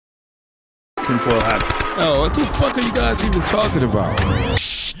tinfoil hat. Oh, what the fuck are you guys even talking about?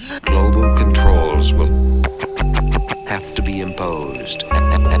 Global controls will have to be imposed,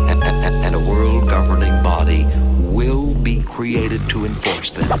 and a world governing body will be created to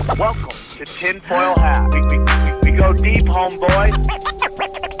enforce them. Welcome to Tinfoil Hat. We go deep, homeboy.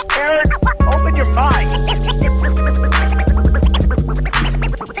 Aaron, open your mind.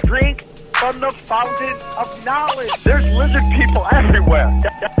 Drink from the fountain of knowledge. There's lizard people everywhere.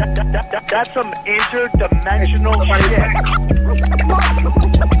 That's some interdimensional shit.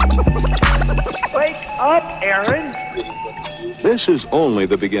 Wake up, Aaron. This is only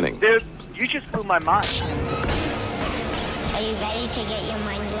the beginning. Dude, you just blew my mind. Are you ready to get your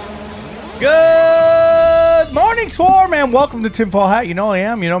mind blown? Good morning, Swarm, and welcome to Tinfoil Hat. You know I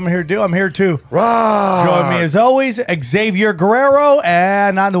am. You know what I'm here to do. I'm here to join me as always, Xavier Guerrero,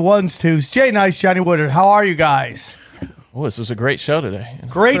 and on the ones, twos, Jay Nice, Johnny Woodard. How are you guys? Oh, this was a great show today.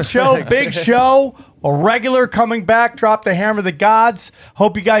 Great show, big show. A regular coming back, drop the hammer of the gods.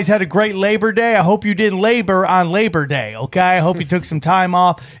 Hope you guys had a great Labor Day. I hope you didn't labor on Labor Day, okay? I hope you took some time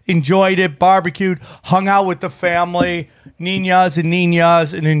off, enjoyed it, barbecued, hung out with the family,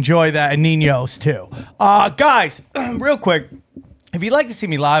 niñas, and enjoy that, and niños too. Guys, real quick, if you'd like to see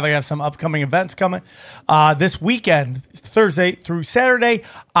me live, I have some upcoming events coming. This weekend, Thursday through Saturday,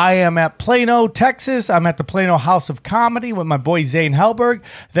 I am at Plano, Texas. I'm at the Plano House of Comedy with my boy Zane Helberg.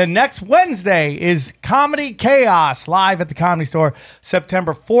 Then next Wednesday is Comedy Chaos live at the Comedy Store,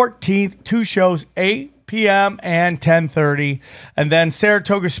 September 14th. 2 shows, 8 p.m. and 10:30. And then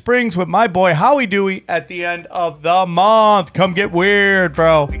Saratoga Springs with my boy Howie Dewey at the end of the month. Come get weird,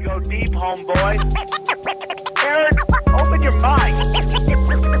 bro. We go deep, homeboy. Aaron, open your mind.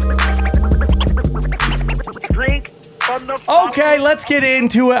 Drink from the Okay, let's get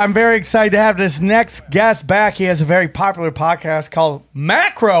into it. I'm very excited to have this next guest back. He has a very popular podcast called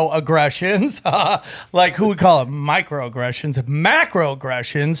Macroaggressions. Like who would call it microaggressions?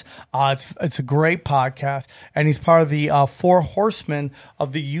 Macroaggressions. It's a great podcast, and he's part of the 4 Horsemen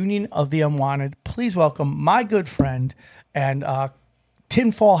of the Union of the Unwanted. Please welcome my good friend and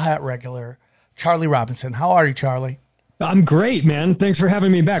Tinfoil Hat regular, Charlie Robinson. How are you, Charlie? I'm great, man. Thanks for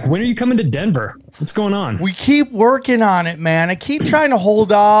having me back. When are you coming to Denver? What's going on? We keep working on it, man. I keep trying to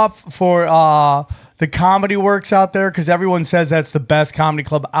hold off for the Comedy Works out there because everyone says that's the best comedy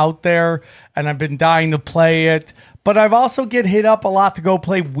club out there, and I've been dying to play it. But I've also get hit up a lot to go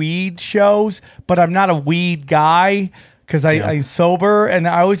play weed shows, but I'm not a weed guy because I'm sober, and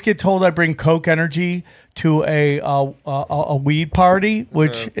I always get told I bring Coke Energy to a weed party,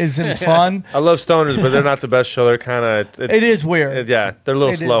 which isn't fun. I love stoners, but they're not the best show. They're kind of... It is weird. Yeah, they're a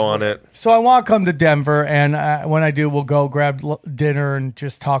little slow on it. So I want to come to Denver, and when I do, we'll go grab dinner and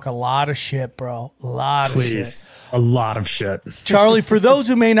just talk a lot of shit, bro. A lot of shit. A lot of shit. Charlie, for those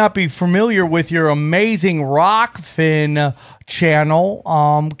who may not be familiar with your amazing Rockfin channel,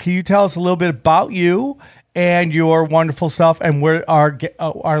 can you tell us a little bit about you and your wonderful stuff and where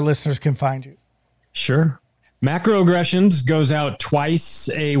our listeners can find you? Sure. Macroaggressions goes out twice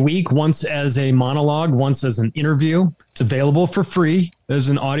a week, once as a monologue, once as an interview. It's available for free as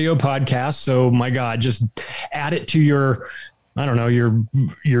an audio podcast. So my God, just add it to your, I don't know,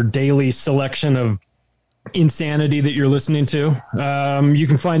 your daily selection of insanity that you're listening to. You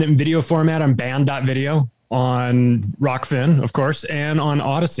can find it in video format on band.video, on Rockfin, of course, and on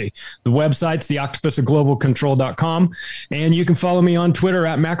Odyssey. The website's theoctopusofglobalcontrol.com, and you can follow me on Twitter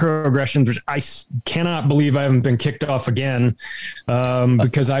at Macroaggressions, which I cannot believe I haven't been kicked off again,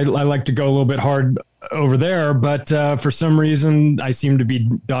 because I like to go a little bit hard over there, but for some reason I seem to be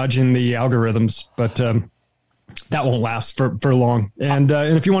dodging the algorithms, but that won't last for long. And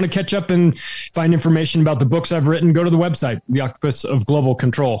if you want to catch up and find information about the books I've written, go to the website,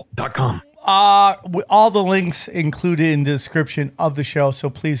 theoctopusofglobalcontrol.com. All the links included in the description of the show, so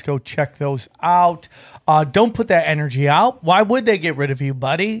please go check those out. Don't put that energy out. Why would they get rid of you,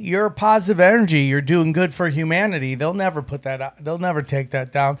 buddy? You're a positive energy. You're doing good for humanity. They'll never put that out. They'll never take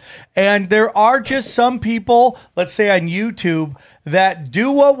that down. And there are just some people, let's say on YouTube, that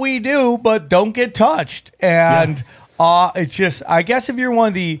do what we do, but don't get touched. And it's just, I guess if you're one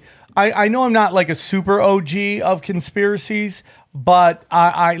of the, I know I'm not like a super OG of conspiracies, but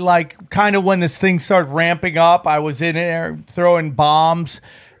I like kind of when this thing started ramping up, I was in there throwing bombs,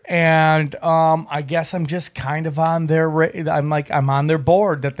 and I guess I'm just kind of on their. I'm on their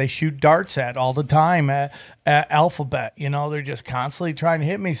board that they shoot darts at all the time at Alphabet. You know, they're just constantly trying to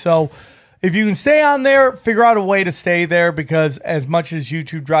hit me. So if you can stay on there, figure out a way to stay there, because as much as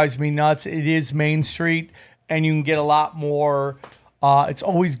YouTube drives me nuts, it is Main Street, and you can get a lot more. It's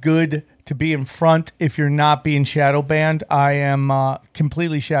always good to be in front if you're not being shadow banned. I am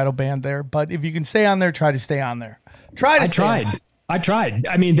completely shadow banned there. But if you can stay on there, try to stay on there. I tried.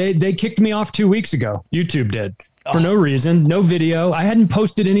 I mean, they kicked me off 2 weeks ago. YouTube did. For no reason, no video. I hadn't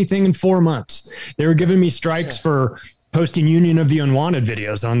posted anything in 4 months. They were giving me strikes for posting Union of the Unwanted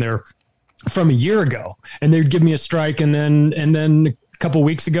videos on there from a year ago. And they'd give me a strike. And then a couple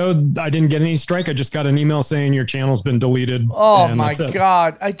weeks ago, I didn't get any strike. I just got an email saying your channel's been deleted. Oh my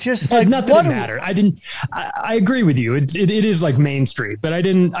God. I just like nothing matter. I agree with you. It is like Main Street, but I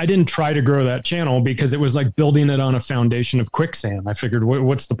didn't try to grow that channel because it was like building it on a foundation of quicksand. I figured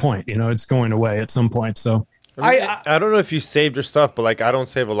what's the point? It's going away at some point. So I don't know if you saved your stuff, but like I don't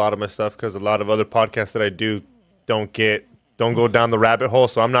save a lot of my stuff because a lot of other podcasts that I do don't go down the rabbit hole.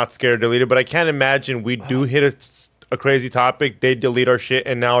 So I'm not scared to delete it, but I can't imagine we do hit a crazy topic, they delete our shit,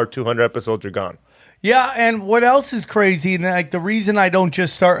 and now our 200 episodes are gone. Yeah, and what else is crazy, and like the reason I don't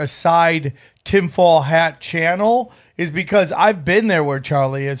just start a side tinfoil hat channel is because I've been there where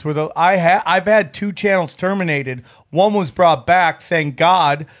Charlie is, where I've had 2 channels terminated. One was brought back, thank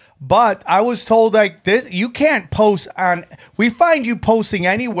God. But I was told like this, you can't post on, we find you posting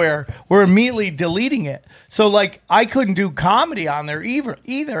anywhere, we're immediately deleting it. So like I couldn't do comedy on there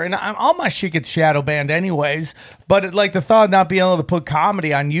either. And all my shit gets shadow banned anyways. But like the thought of not being able to put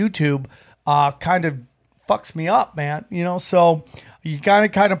comedy on YouTube kind of fucks me up, man. So you gotta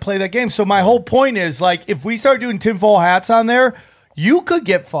kind of play that game. So my whole point is like, if we start doing tinfoil hats on there, you could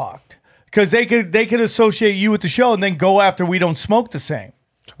get fucked because they could associate you with the show and then go after we don't smoke the same.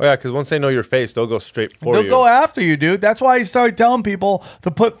 Oh, yeah, because once they know your face, they'll go straight for you. They'll go after you, dude. That's why I started telling people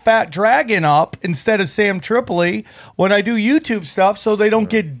to put Fat Dragon up instead of Sam Tripoli when I do YouTube stuff so they don't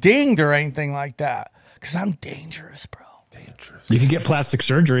get dinged or anything like that. Because I'm dangerous, bro. Dangerous. You could get plastic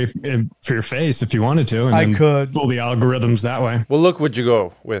surgery for your face if you wanted to. And I could. Pull the algorithms that way. Well, look what you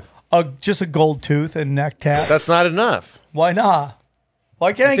go with. Just a gold tooth and neck tat. That's not enough. Why not?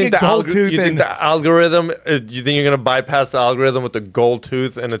 Why can't I get gold tooth? You think the algorithm? You think you're gonna bypass the algorithm with the gold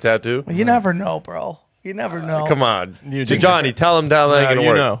tooth and a tattoo? You never know, bro. You never know. Come on, Johnny. Tell him that ain't gonna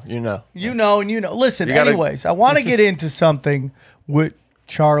work. You know. Listen. Anyways, I want to get into something with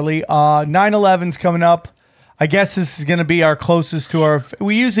Charlie. 9/11's coming up. I guess this is gonna be our closest to our.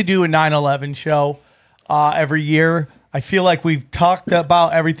 We usually do a 9/11 show every year. I feel like we've talked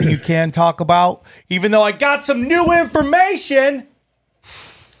about everything you can talk about, even though I got some new information.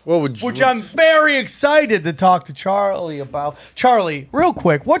 Which I'm very excited to talk to Charlie about. Charlie, real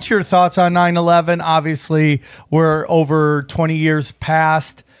quick, what's your thoughts on 9/11? Obviously, we're over 20 years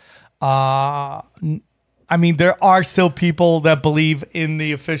past. I mean, there are still people that believe in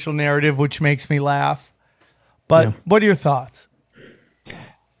the official narrative, which makes me laugh. But What are your thoughts?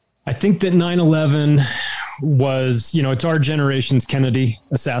 I think that 9/11 was, it's our generation's Kennedy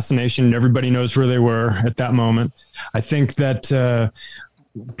assassination. Everybody knows where they were at that moment. I think that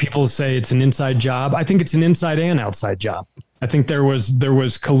people say it's an inside job. I think it's an inside and outside job. I think there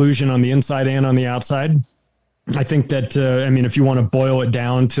was collusion on the inside and on the outside. I think that, if you want to boil it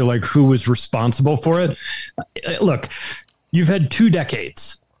down to like who was responsible for it, look, you've had 2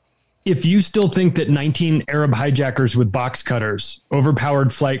 decades. If you still think that 19 Arab hijackers with box cutters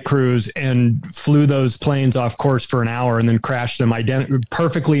overpowered flight crews and flew those planes off course for an hour and then crashed them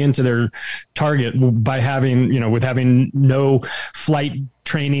perfectly into their target by with having no flight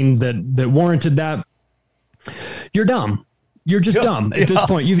training that warranted that, you're dumb. You're just dumb at this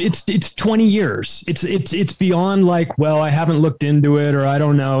point. It's 20 years. It's beyond like, well, I haven't looked into it or I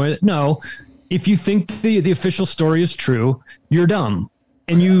don't know. No, if you think the official story is true, you're dumb.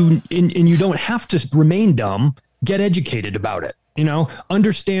 And you don't have to remain dumb. Get educated about it.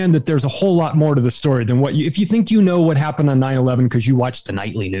 Understand that there's a whole lot more to the story than if you think you know what happened on 9/11 because you watched the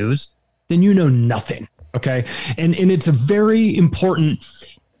nightly news, then you know nothing. Okay. And it's a very important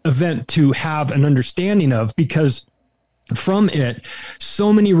event to have an understanding of because from it,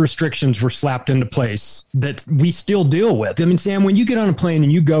 so many restrictions were slapped into place that we still deal with. I mean, Sam, when you get on a plane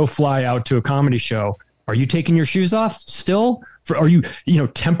and you go fly out to a comedy show, are you taking your shoes off still? Are you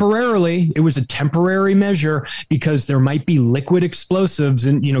temporarily, it was a temporary measure because there might be liquid explosives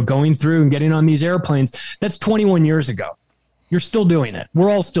and, going through and getting on these airplanes. That's 21 years ago. You're still doing it. We're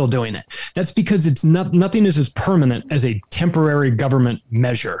all still doing it. That's because nothing is as permanent as a temporary government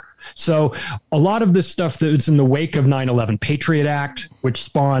measure. So a lot of this stuff that's in the wake of 9/11, Patriot Act, which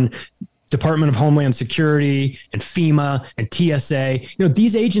spawned Department of Homeland Security and FEMA and TSA,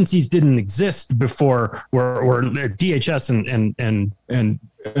 these agencies didn't exist before, or DHS and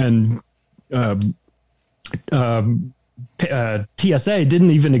TSA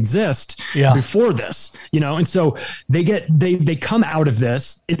didn't even exist Yeah. before this, and so they come out of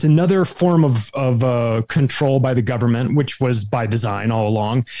this. It's another form of control by the government, which was by design all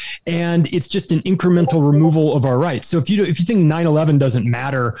along, and it's just an incremental removal of our rights. So if you think 9/11 doesn't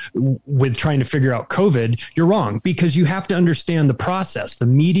matter with trying to figure out COVID, you're wrong, because you have to understand the process, the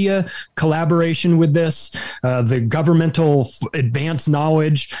media collaboration with this, the governmental advanced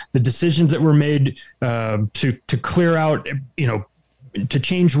knowledge, the decisions that were made to clear out, to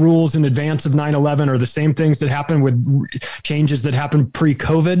change rules in advance of 9/11 are the same things that happen with changes that happened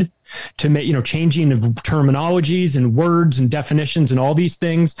pre-COVID to make, changing of terminologies and words and definitions and all these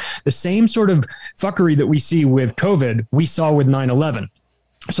things. The same sort of fuckery that we see with COVID, we saw with 9/11.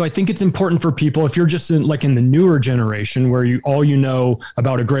 So I think it's important for people, if you're just in the newer generation where all you know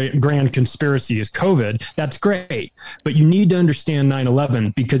about a grand conspiracy is COVID, that's great. But you need to understand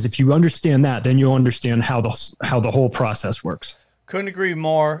 9/11, because if you understand that, then you'll understand how the whole process works. Couldn't agree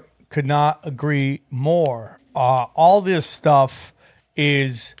more. Could not agree more. All this stuff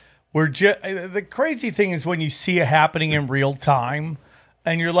is the crazy thing is when you see it happening in real time,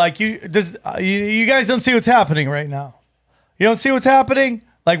 and you're like, you guys don't see what's happening right now. You don't see what's happening,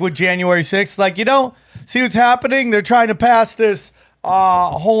 like with January 6th. Like, you don't see what's happening. They're trying to pass this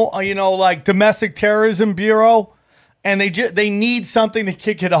whole, domestic terrorism bureau, and they need something to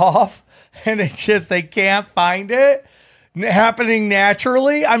kick it off, and they can't find it happening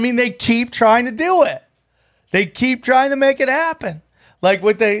naturally. I mean, they keep trying to do it. They keep trying to make it happen. Like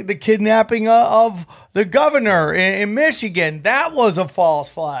with the kidnapping of the governor in Michigan, that was a false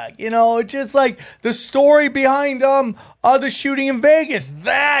flag. It's just like the story behind the shooting in Vegas,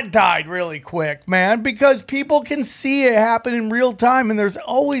 that died really quick, man, because people can see it happen in real time, and there's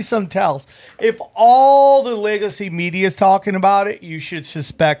always some tells. If all the legacy media is talking about it, you should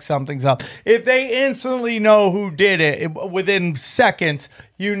suspect something's up. If they instantly know who did it within seconds,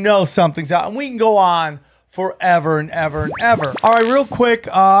 something's up. And we can go on forever and ever and ever. All right, real quick,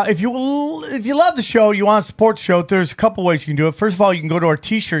 if you love the show, you want to support the show, there's a couple ways you can do it. First of all, you can go to our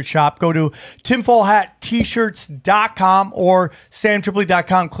t-shirt shop. Go to tinfoilhattshirts.com or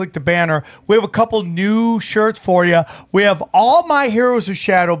samtripoli.com. Click the banner. We have a couple new shirts for you. We have All My Heroes Are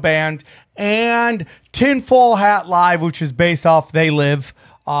Shadow Band and Tinfoil Hat Live, which is based off They Live.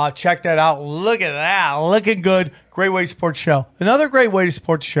 Check that out. Look at that. Looking good. Great way to support the show. Another great way to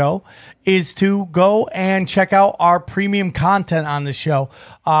support the show is to go and check out our premium content on the show.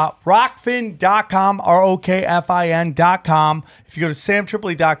 Rockfin.com, ROKFIN.com. If you go to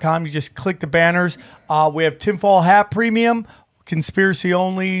samtripoli.com, you just click the banners. We have Tinfoil Hat Premium, Conspiracy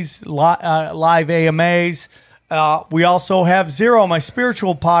Onlys, live AMAs. We also have Zero, my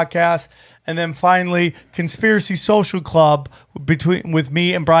spiritual podcast. And then finally, Conspiracy Social Club with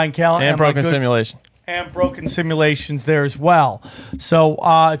me and Brian Callen. And Broken Simulation. And Broken Simulations there as well. So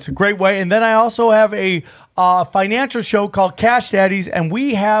it's a great way. And then I also have a financial show called Cash Daddies, and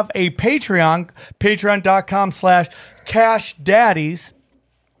we have a Patreon, patreon.com/Cash Daddies.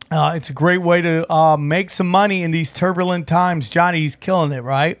 It's a great way to make some money in these turbulent times. Johnny's killing it,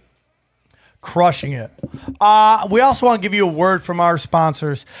 right? Crushing it. We also want to give you a word from our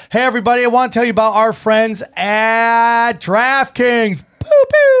sponsors. Hey, everybody, I want to tell you about our friends at DraftKings. Boo,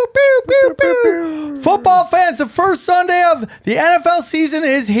 boo, boo, boo, boo. Football fans, the first Sunday of the NFL season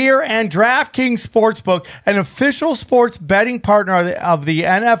is here, and DraftKings Sportsbook, an official sports betting partner of the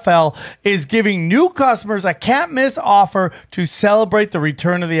NFL, is giving new customers a can't-miss offer to celebrate the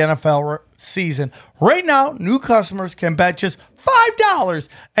return of the NFL season. Right now, new customers can bet just $5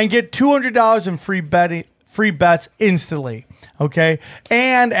 and get $200 in free bets instantly. Okay.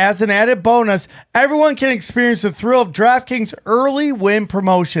 And as an added bonus, everyone can experience the thrill of DraftKings early win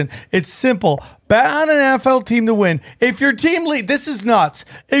promotion. It's simple. Bet on an NFL team to win. If your team this is nuts.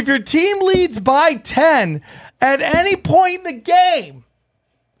 If your team leads by 10 at any point in the game,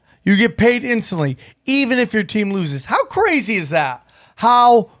 you get paid instantly, even if your team loses. How crazy is that?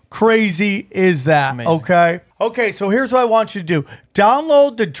 How crazy is that? Amazing. Okay, so here's what I want you to do.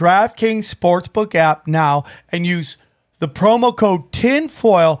 Download the DraftKings Sportsbook app now and use the promo code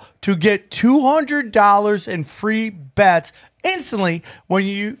TINFOIL to get $200 in free bets instantly when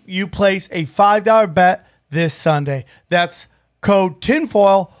you place a $5 bet this Sunday. That's code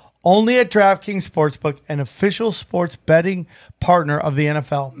TINFOIL only at DraftKings Sportsbook, an official sports betting partner of the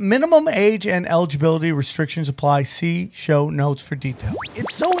NFL. Minimum age and eligibility restrictions apply. See show notes for details.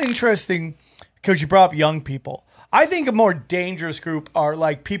 It's so interesting because you brought up young people. I think a more dangerous group are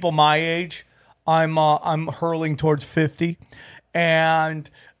like people my age. I'm hurling towards 50, and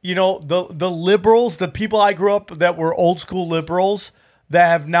the liberals, the people I grew up that were old school liberals, that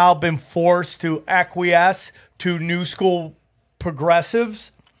have now been forced to acquiesce to new school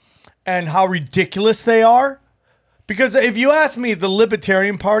progressives and how ridiculous they are. Because if you ask me, the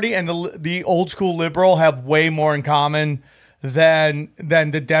Libertarian Party and the old school liberal have way more in common than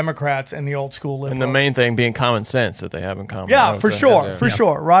the Democrats and the old school liberal. And the main thing being common sense that they have in common. Yeah, for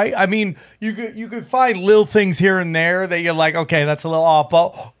sure, right? I mean, you could find little things here and there that you're like, okay, that's a little off,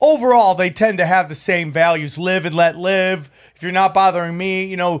 but overall, they tend to have the same values: live and let live. If you're not bothering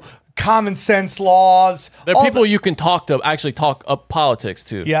me, common sense laws. They're people you can actually talk up politics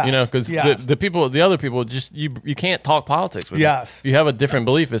to. Yes, because the other people just you can't talk politics with. Yes, them. If you have a different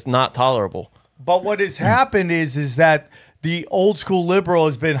belief, it's not tolerable. But what has happened is that the old school liberal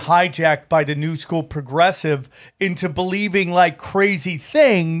has been hijacked by the new school progressive into believing like crazy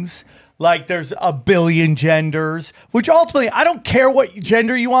things, like there's a billion genders, which ultimately, I don't care what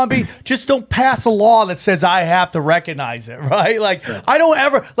gender you want to be, just don't pass a law that says I have to recognize it, right? Like, I don't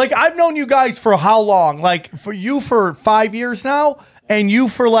ever, like, I've known you guys for how long? Like, for you for 5 years now? And you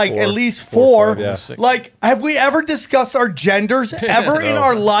for like at least four. 5, Like, have we ever discussed our genders ever in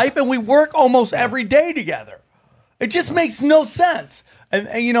our life? And we work almost every day together. It just makes no sense. And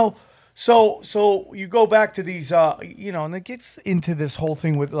so you go back to these, and it gets into this whole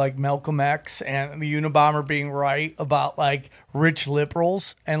thing with like Malcolm X and the Unabomber being right about like rich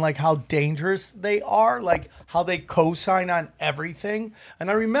liberals and like how dangerous they are, like how they co-sign on everything. And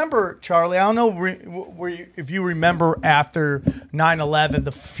I remember, Charlie, I don't know if you remember after 9/11,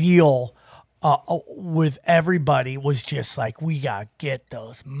 the feel with everybody was just like, we got to get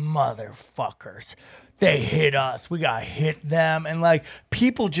those motherfuckers. They hit us. We got to hit them. And like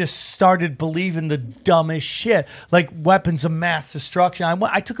people just started believing the dumbest shit, like weapons of mass destruction.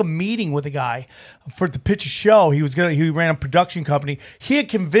 I took a meeting with a guy to pitch a show. He ran a production company. He had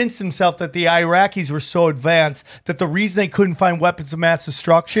convinced himself that the Iraqis were so advanced that the reason they couldn't find weapons of mass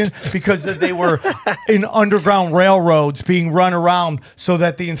destruction because that they were in underground railroads being run around so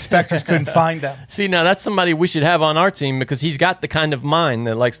that the inspectors couldn't find them. See, now that's somebody we should have on our team because he's got the kind of mind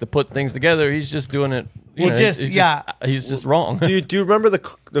that likes to put things together. He's just doing it. He's just wrong. Do you remember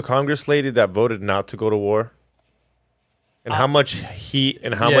the Congress lady that voted not to go to war? And how much heat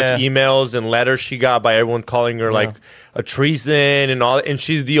and how much emails and letters she got by everyone calling her like a treason and all. And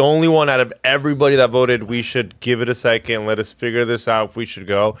she's the only one out of everybody that voted we should give it a second, let us figure this out if we should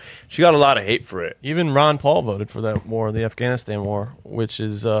go. She got a lot of hate for it. Even Ron Paul voted for that war, the Afghanistan war, which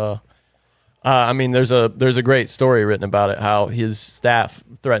is there's a great story written about it, how his staff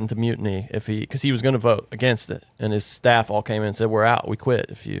threatened to mutiny because he was going to vote against it, and his staff all came in and said, "We're out, we quit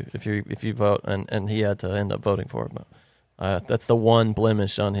if you vote," and he had to end up voting for it. But that's the one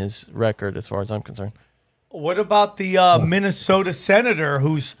blemish on his record, as far as I'm concerned. What about the Minnesota senator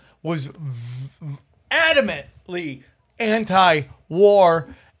was adamantly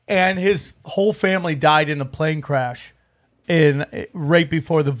anti-war, and his whole family died in a plane crash right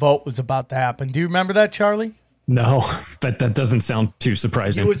before the vote was about to happen? Do you remember that, Charlie? No, but that doesn't sound too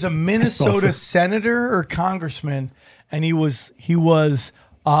surprising. He was a Minnesota senator or congressman, and he was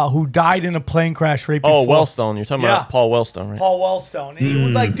who died in a plane crash right before. Oh, Wellstone. You're talking about Paul Wellstone, right? Paul Wellstone. And he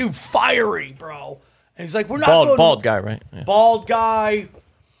was like, dude, fiery, bro. And he's like, we're not going bald guy, right? Yeah. Bald guy.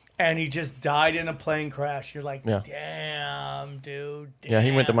 And he just died in a plane crash. You're like, damn, dude. Damn. Yeah,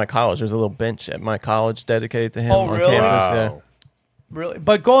 he went to my college. There's a little bench at my college dedicated to him on really? campus. Wow. Yeah. Really?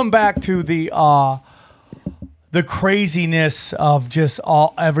 But going back to the craziness of just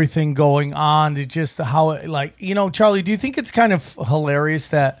everything going on, to just how it, like, Charlie, do you think it's kind of hilarious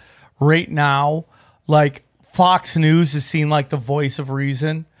that right now, like, Fox News is seen like the voice of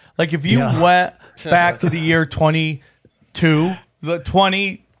reason? Like, if you went back to the year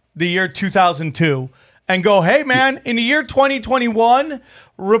 2002 and go, hey man, in the year 2021,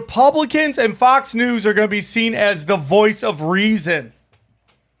 Republicans and Fox News are going to be seen as the voice of reason.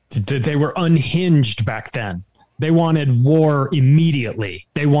 They were unhinged back then. They wanted war immediately.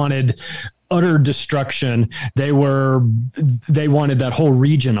 They wanted utter destruction. They wanted that whole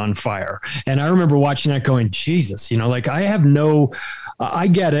region on fire. And I remember watching that going, Jesus, I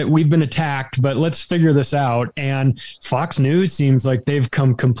get it. We've been attacked, but let's figure this out. And Fox News seems like they've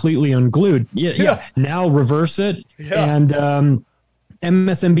come completely unglued. Yeah. Now reverse it. Yeah. And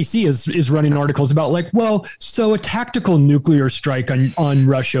MSNBC is running articles about so a tactical nuclear strike on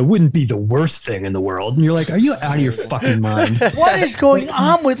Russia wouldn't be the worst thing in the world. And you're like, are you out of your fucking mind? What is going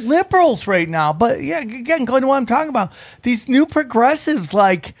on with liberals right now? But yeah, again, going to what I'm talking about, these new progressives,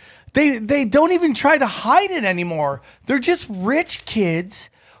 like, They don't even try to hide it anymore. They're just rich kids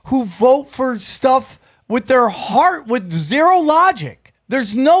who vote for stuff with their heart, with zero logic.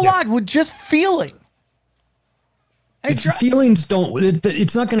 There's no logic, with just feeling. If feelings don't,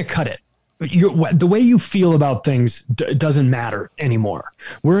 it's not going to cut it. The way you feel about things doesn't matter anymore.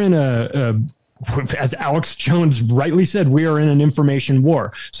 We're in as Alex Jones rightly said, we are in an information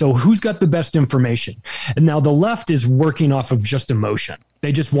war. So who's got the best information? And now the left is working off of just emotion.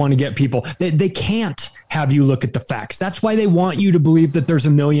 They just want to get people, they can't have you look at the facts. That's why they want you to believe that there's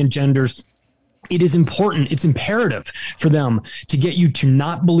a million genders. It is important. It's imperative for them to get you to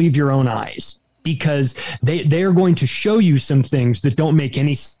not believe your own eyes, because they are going to show you some things that don't make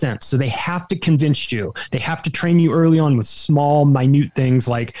any sense. So they have to convince you. They have to train you early on with small, minute things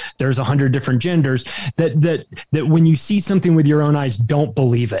like there's 100 different genders, that when you see something with your own eyes, don't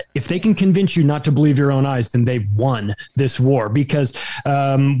believe it. If they can convince you not to believe your own eyes, then they've won this war. Because,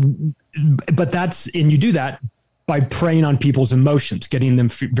 and you do that by preying on people's emotions, getting them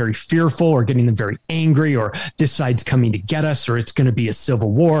very fearful, or getting them very angry, or this side's coming to get us, or it's going to be a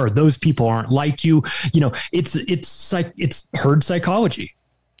civil war, or those people aren't like you. It's herd psychology.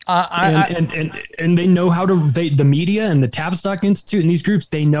 And they know how to, the media and the Tavistock Institute and these groups,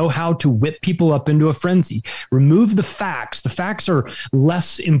 they know how to whip people up into a frenzy. Remove the facts. The facts are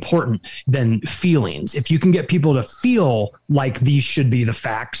less important than feelings. If you can get people to feel like these should be the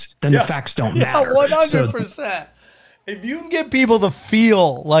facts, then the facts don't matter. 100%. If you can get people to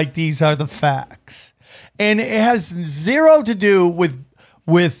feel like these are the facts, and it has zero to do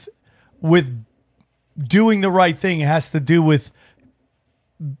with doing the right thing. It has to do with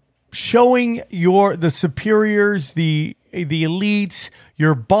showing the superiors, the elites,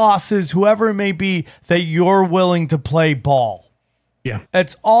 your bosses, whoever it may be, that you're willing to play ball. Yeah.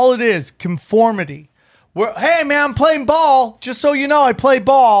 That's all it is. Conformity. Hey, man, I'm playing ball. Just so you know, I play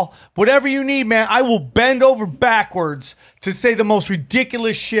ball. Whatever you need, man, I will bend over backwards to say the most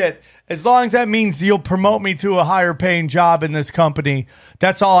ridiculous shit, as long as that means you'll promote me to a higher paying job in this company.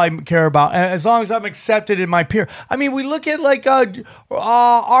 That's all I care about. And as long as I'm accepted in my peer. I mean, we look at like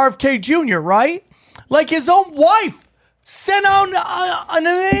RFK Jr., right? Like his own wife sent out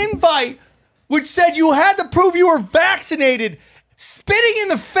an invite which said you had to prove you were vaccinated, spitting in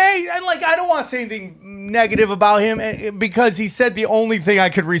the face. And like, I don't want to say anything negative about him, because he said the only thing I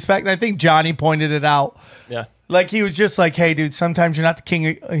could respect, and I think Johnny pointed it out. Yeah. Like, he was just like, hey, dude, sometimes you're not the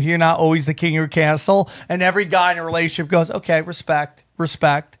king. You're not always the king of your castle. And every guy in a relationship goes, okay, respect.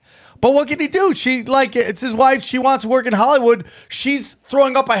 But what can he do? It's his wife. She wants to work in Hollywood. She's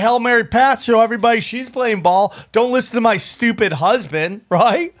throwing up a Hail Mary pass. Show everybody she's playing ball. Don't listen to my stupid husband,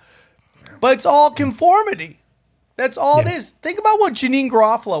 right? But it's all conformity. That's all it is. Think about what Janine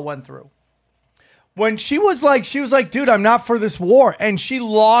Garofalo went through. When she was like, dude, I'm not for this war. And she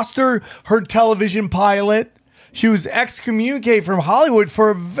lost her television pilot. She was excommunicated from Hollywood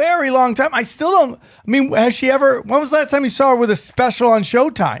for a very long time. Has she ever, when was the last time you saw her with a special on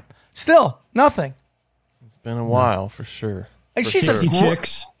Showtime? Still, nothing. It's been a while, for sure. And for she's sure.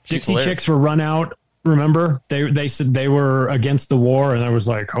 Dixie Chicks were run out. Remember, they said they were against the war, and I was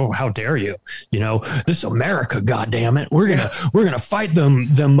like, "Oh, how dare you? This is America, goddammit. We're gonna fight them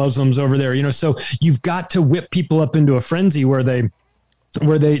Muslims over there." So you've got to whip people up into a frenzy where they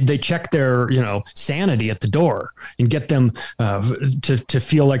check their sanity at the door and get them to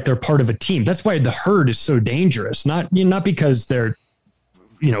feel like they're part of a team. That's why the herd is so dangerous. Not because they're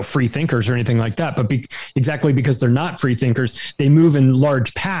free thinkers or anything like that, but exactly because they're not free thinkers. They move in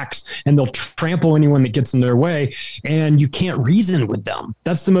large packs, and they'll trample anyone that gets in their way, and you can't reason with them.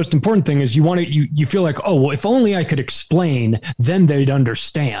 That's the most important thing, is you feel like, oh, well, if only I could explain, then they'd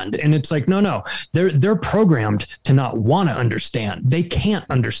understand. And it's like, no, they're programmed to not want to understand. They can't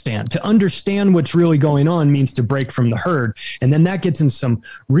understand. To understand what's really going on means to break from the herd. And then that gets in some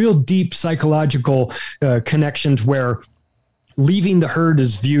real deep psychological connections where leaving the herd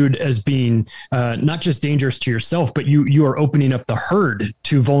is viewed as being not just dangerous to yourself, but you are opening up the herd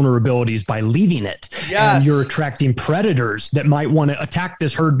to vulnerabilities by leaving it. Yes. And you're attracting predators that might want to attack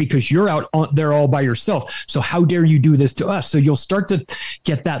this herd because you're out there all by yourself. So how dare you do this to us? So you'll start to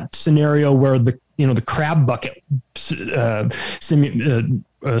get that scenario where the crab bucket scenario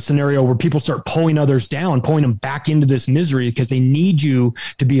where people start pulling others down, pulling them back into this misery because they need you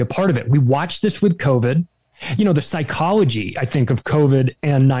to be a part of it. We watched this with COVID. The psychology, I think, of COVID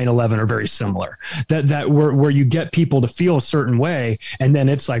and 9/11 are very similar. That where you get people to feel a certain way, and then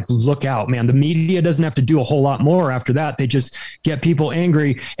it's like, look out, man. The media doesn't have to do a whole lot more after that. They just get people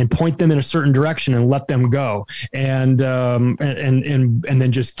angry and point them in a certain direction and let them go, and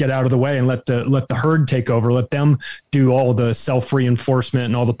then just get out of the way and let the herd take over. Let them do all the self-reinforcement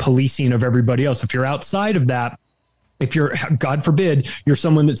and all the policing of everybody else. If you're outside of that, if you're, God forbid, you're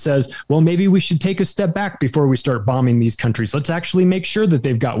someone that says, well, maybe we should take a step back before we start bombing these countries. Let's actually make sure that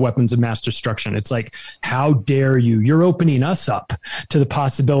they've got weapons of mass destruction. It's like, how dare you? You're opening us up to the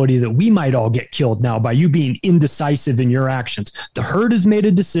possibility that we might all get killed now by you being indecisive in your actions. The herd has made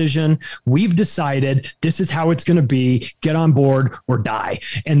a decision. We've decided this is how it's going to be. Get on board or die.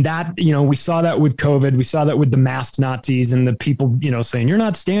 And that, we saw that with COVID. We saw that with the masked Nazis and the people, saying, you're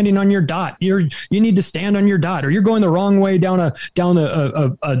not standing on your dot. You need to stand on your dot, or you're going the wrong way down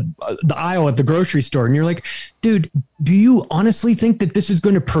the aisle at the grocery store. And you're like, dude, do you honestly think that this is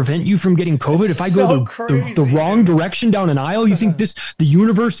going to prevent you from getting COVID? If I go the wrong direction down an aisle, you think the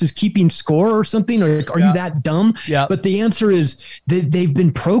universe is keeping score or something? Or are you that dumb? Yeah. But the answer is they've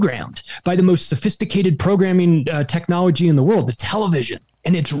been programmed by the most sophisticated programming technology in the world, the television.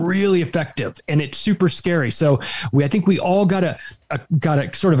 And it's really effective, and it's super scary. So I think we all got a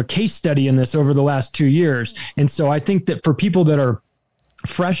sort of a case study in this over the last 2 years. And so I think that for people that are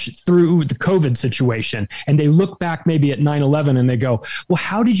fresh through the COVID situation and they look back maybe at 9/11 and they go, well,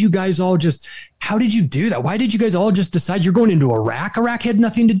 how did you do that? Why did you guys all just decide you're going into Iraq? Iraq had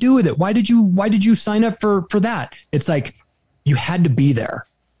nothing to do with it. Why did you sign up for that? It's like, you had to be there.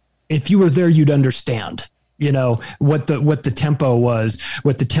 If you were there, you'd understand. What the tempo was,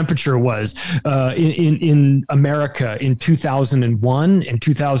 what the temperature was in America in 2001 and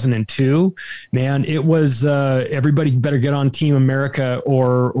 2002. Man, it was everybody better get on Team America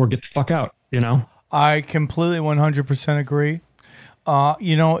or get the fuck out. I completely 100% agree.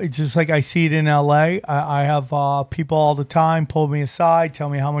 It's just like I see it in LA. I have people all the time pull me aside, tell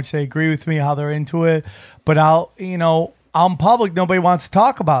me how much they agree with me, how they're into it. But out in public, nobody wants to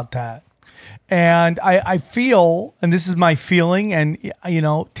talk about that. And I feel, and this is my feeling, and,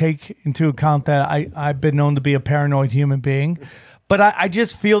 take into account that I've been known to be a paranoid human being, but I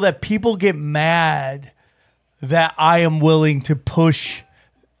just feel that people get mad that I am willing to push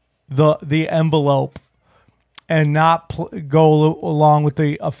the envelope and not go along with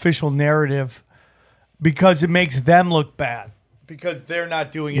the official narrative because it makes them look bad because they're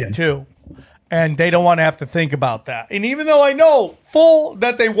not doing it too. And they don't want to have to think about that. And even though I know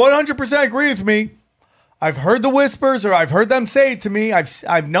that they 100% agree with me, I've heard the whispers or I've heard them say it to me.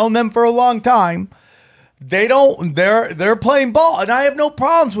 I've known them for a long time. They don't. They're playing ball, and I have no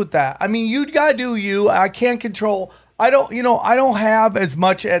problems with that. I mean, you gotta do you. I can't control. I don't have as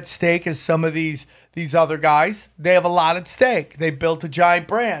much at stake as some of these other guys. They have a lot at stake. They built a giant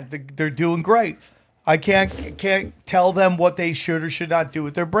brand. They're doing great. I can't tell them what they should or should not do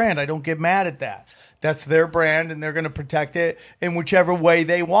with their brand. I don't get mad at that. That's their brand, and they're going to protect it in whichever way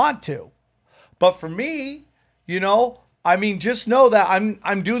they want to. But for me, just know that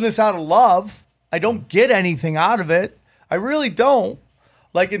I'm doing this out of love. I don't get anything out of it. I really don't.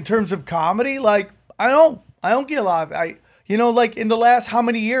 Like in terms of comedy, I don't get a lot of in the last how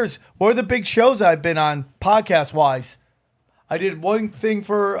many years, what are the big shows I've been on podcast wise? I did one thing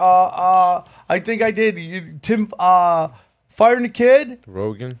for, I think I did Tim, Firing the Kid.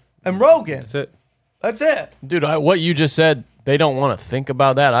 Rogan. And Rogan. That's it. Dude, what you just said, they don't want to think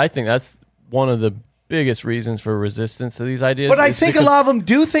about that. I think that's one of the biggest reasons for resistance to these ideas. But I think a lot of them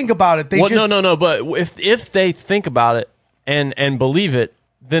do think about it. No. But if they think about it and believe it,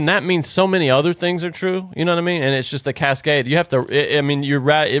 then that means so many other things are true. You know what I mean? And it's just a cascade. You have to,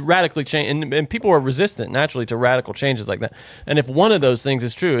 it radically change. And people are resistant naturally to radical changes like that. And if one of those things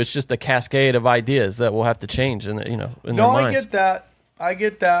is true, it's just a cascade of ideas that will have to change in their minds. I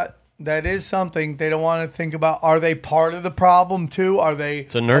get that. That is something they don't want to think about. Are they part of the problem too?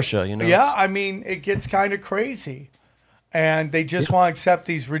 It's inertia, Yeah, it gets kind of crazy. And they just want to accept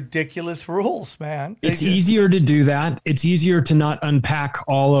these ridiculous rules, man. It's easier to do that. It's easier to not unpack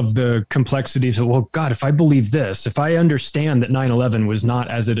all of the complexities of, well, God, if I believe this, if I understand that 9/11 was not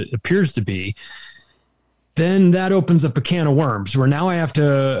as it appears to be, then that opens up a can of worms where now I have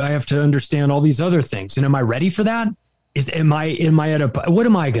to understand all these other things. And am I ready for that? Am I what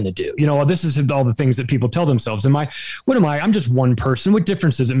am I going to do? This is all the things that people tell themselves. I'm just one person. What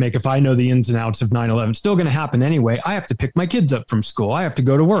difference does it make if I know the ins and outs of 9/11? It's still going to happen anyway. I have to pick my kids up from school. I have to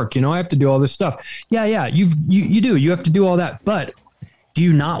go to work. I have to do all this stuff. Yeah. You do. You have to do all that. But do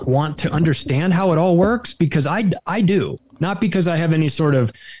you not want to understand how it all works? Because I do. Not because I have any sort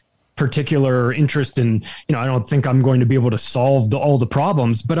of particular interest in, I don't think I'm going to be able to solve all the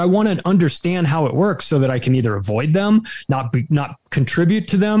problems, but I want to understand how it works so that I can either avoid them, not contribute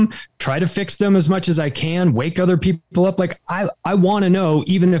to them, try to fix them as much as I can, wake other people up. I want to know,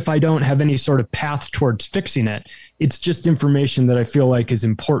 even if I don't have any sort of path towards fixing it, it's just information that I feel like is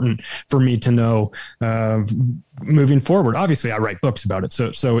important for me to know moving forward. Obviously I write books about it.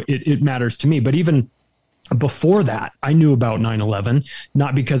 So it matters to me, but even before that, I knew about 9/11,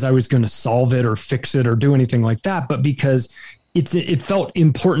 not because I was going to solve it or fix it or do anything like that, but because it felt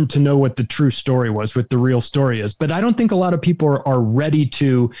important to know what the true story was, what the real story is. But I don't think a lot of people are ready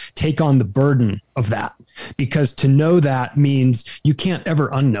to take on the burden of that, because to know that means you can't ever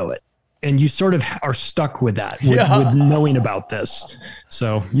unknow it. And you sort of are stuck with that, with knowing about this.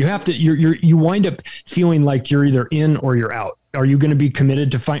 So you have to, you wind up feeling like you're either in or you're out. Are you going to be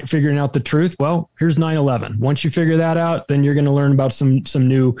committed to figuring out the truth? Well, here's 9/11. Once you figure that out, then you're going to learn about some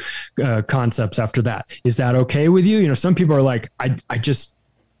new concepts after that. Is that okay with you? You know, some people are like, I just,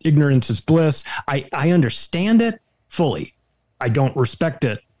 ignorance is bliss. I understand it fully. I don't respect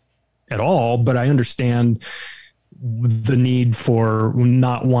it at all, but I understand the need for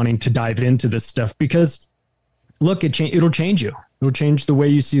not wanting to dive into this stuff, because look, it'll change you. It'll change the way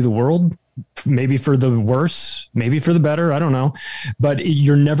you see the world, maybe for the worse, maybe for the better. I don't know, but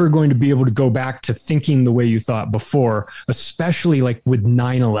you're never going to be able to go back to thinking the way you thought before, especially like with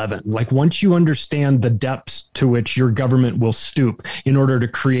 9/11. Like once you understand the depths to which your government will stoop in order to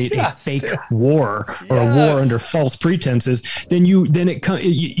create a fake war or a war under false pretenses, then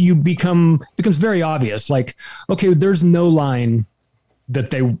it becomes very obvious. Like, okay, there's no line that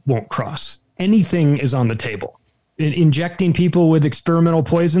they won't cross. Anything is on the table. Injecting people with experimental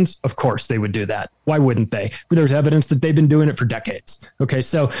poisons, of course they would do that. Why wouldn't they? There's evidence that they've been doing it for decades. Okay,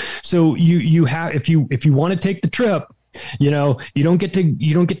 so you have, if you want to take the trip, you know, you don't get to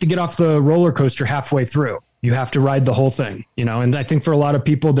get off the roller coaster halfway through. You have to ride the whole thing, you know. And I think for a lot of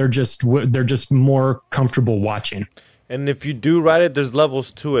people, they're just more comfortable watching. And if you do ride it, there's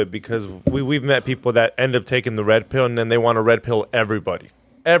levels to it, because we've met people that end up taking the red pill and then they want to red pill everybody.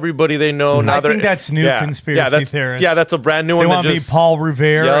 Everybody they know. Now I think that's new conspiracy theorists. Yeah, that's a brand new one. They want to be Paul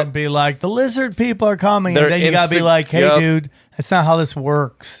Revere and be like, the lizard people are coming. And then you got to be like, hey, dude, that's not how this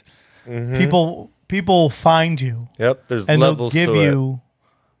works. Mm-hmm. People find you. Yep, there's and levels they'll give to you,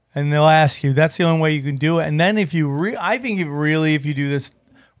 and they'll ask you. That's the only way you can do it. And then if you do this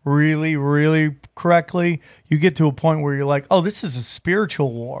really, really correctly, you get to a point where you're like, oh, this is a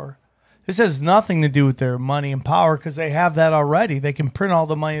spiritual war. This has nothing to do with their money and power, because they have that already. They can print all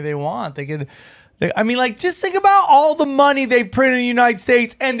the money they want. Just think about all the money they've printed in the United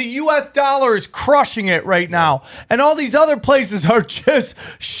States, and the U.S. dollar is crushing it right now. And all these other places are just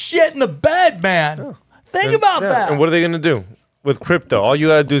shit in the bed, man. Yeah. Think about that. And what are they going to do? With crypto, all you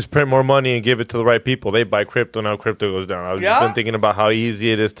gotta do is print more money and give it to the right people. They buy crypto, now crypto goes down. I've just been thinking about how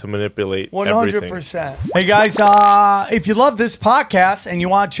easy it is to manipulate 100%. Hey guys, if you love this podcast and you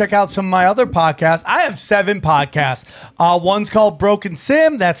want to check out some of my other podcasts, I have 7 podcasts. One's called Broken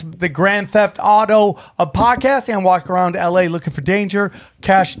Sim. That's the Grand Theft Auto podcast. And walk around LA looking for danger.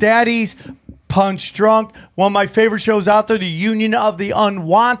 Cash Daddies. Punch Drunk. One of my favorite shows out there, The Union of the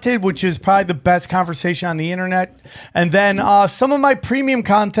Unwanted, which is probably the best conversation on the internet. And then some of my premium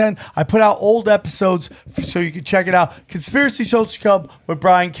content, I put out old episodes so you can check it out. Conspiracy Social Club with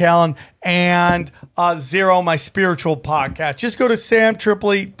Brian Callen, and Zero, my spiritual podcast. Just go to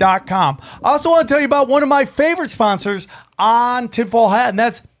samtripoli.com. I also want to tell you about one of my favorite sponsors on Tinfoil Hat, and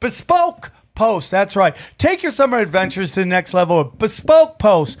that's Bespoke Post. That's right. Take your summer adventures to the next level with Bespoke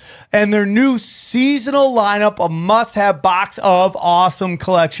Post and their new seasonal lineup of must-have box of awesome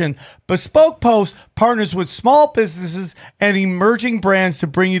collection. Bespoke Post partners with small businesses and emerging brands to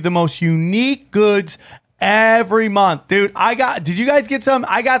bring you the most unique goods every month. Dude, did you guys get some?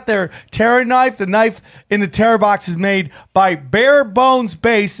 I got their Terror knife. The knife in the Terror box is made by Bare Bones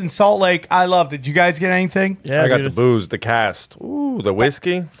Base in Salt Lake. I loved it. Did you guys get anything? Yeah, I got the booze, the cast. Ooh, the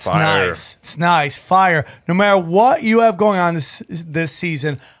whiskey. Fire. It's nice. Fire. No matter what you have going on this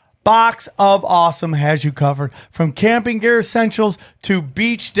season, Box of Awesome has you covered. From camping gear essentials to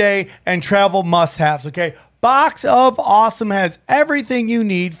beach day and travel must-haves, okay? Box of Awesome has everything you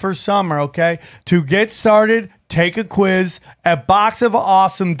need for summer, okay? To get started, take a quiz at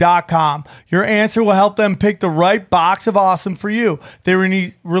boxofawesome.com. Your answer will help them pick the right box of awesome for you. They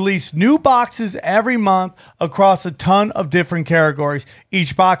release new boxes every month across a ton of different categories.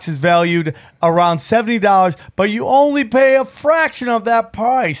 Each box is valued around $70, but you only pay a fraction of that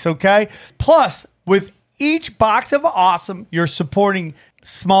price, okay? Plus, with each box of awesome, you're supporting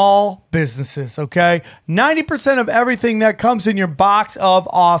small businesses, okay? 90% of everything that comes in your box of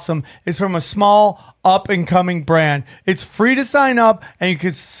awesome is from a small up-and-coming brand. It's free to sign up, and you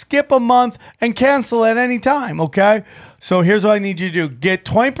can skip a month and cancel at any time, okay? So here's what I need you to do. Get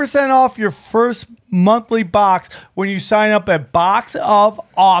 20% off your first monthly box when you sign up at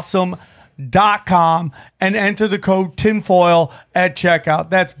boxofawesome.com and enter the code tinfoil at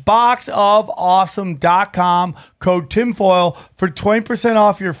checkout. That's boxofawesome.com, code tinfoil for 20%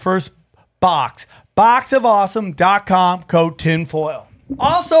 off your first box. boxofawesome.com, code tinfoil.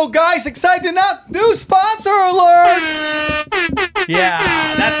 Also, guys, excited to announce new sponsor alert!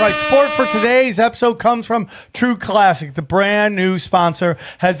 Yeah, that's right. Support for today's episode comes from True Classic. The brand new sponsor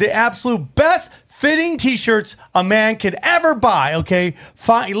has the absolute best fitting t-shirts a man could ever buy, okay?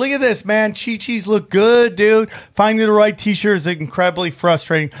 Fine. Look at this, man. Chi-Chis look good, dude. Finding the right t-shirt is incredibly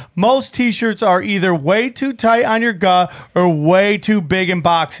frustrating. Most t-shirts are either way too tight on your gut or way too big and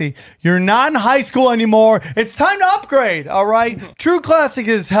boxy. You're not in high school anymore. It's time to upgrade, all right? True Classic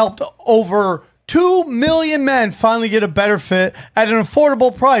has helped over 2 million men finally get a better fit at an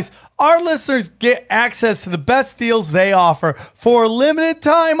affordable price. Our listeners get access to the best deals they offer. For a limited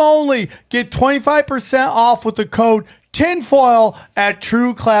time only, get 25% off with the code tinfoil at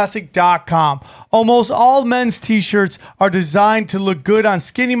trueclassic.com. Almost all men's t-shirts are designed to look good on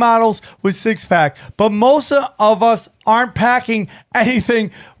skinny models with six-pack, but most of us aren't packing anything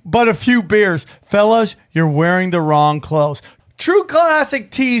but a few beers. Fellas, you're wearing the wrong clothes. True Classic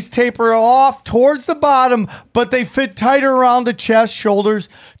tees taper off towards the bottom, but they fit tighter around the chest, shoulders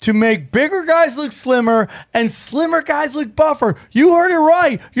to make bigger guys look slimmer and slimmer guys look buffer. You heard it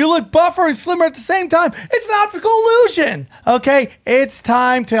right. You look buffer and slimmer at the same time. It's an optical illusion. Okay, it's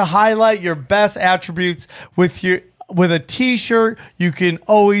time to highlight your best attributes with a t-shirt you can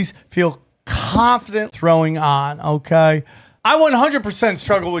always feel confident throwing on. Okay. I 100%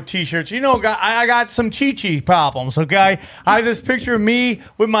 struggle with t-shirts. You know, I got some Chi-Chi problems, okay? I have this picture of me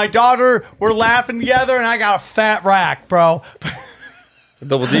with my daughter. We're laughing together, and I got a fat rack, bro.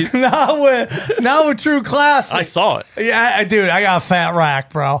 Double D's? Not with True Classic. I saw it. Yeah, dude, I got a fat rack,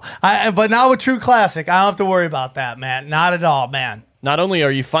 bro. But now with True Classic, I don't have to worry about that, man. Not at all, man. Not only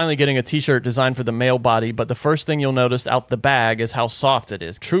are you finally getting a t-shirt designed for the male body, but the first thing you'll notice out the bag is how soft it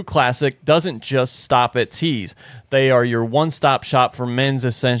is. True Classic doesn't just stop at tees. They are your one-stop shop for men's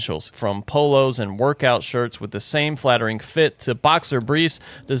essentials, from polos and workout shirts with the same flattering fit to boxer briefs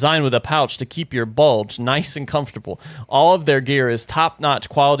designed with a pouch to keep your bulge nice and comfortable. All of their gear is top-notch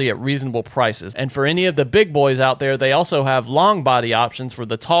quality at reasonable prices. And for any of the big boys out there, they also have long body options for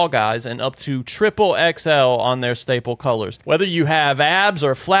the tall guys and up to triple XL on their staple colors. Whether you have abs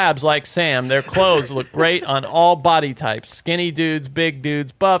or flabs like Sam, their clothes look great on all body types. Skinny dudes, big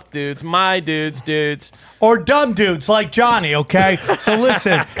dudes, buff dudes, my dudes. Or dumb dudes like Johnny, okay? So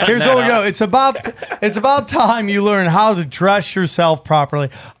listen, here's what we go. It's about time you learn how to dress yourself properly.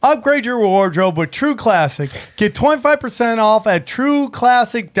 Upgrade your wardrobe with True Classic. Get 25% off at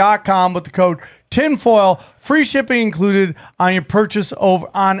trueclassic.com with the code tinfoil. Free shipping included on your purchase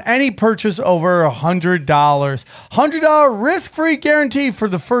on any purchase over $100. $100 risk-free guarantee for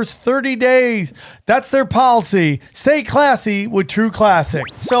the first 30 days. That's their policy. Stay classy with True Classic.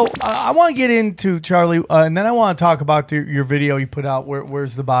 So I want to get into, Charlie, and then I want to talk about your video you put out,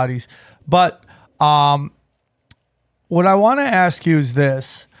 Where's the Bodies? But what I want to ask you is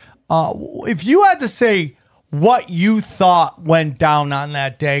this. If you had to say what you thought went down on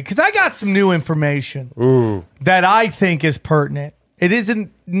that day, because I got some new information that I think is pertinent. It isn't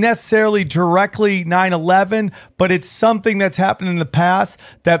necessarily directly 9/11, but it's something that's happened in the past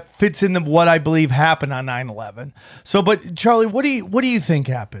that fits into what I believe happened on 9/11. So, but Charlie, what do you think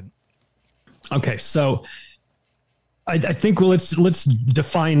happened? Okay, so I think let's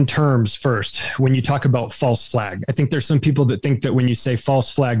define terms first. When you talk about false flag, I think there's some people that think that when you say false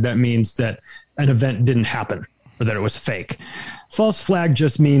flag, that means that an event didn't happen or that it was fake. False flag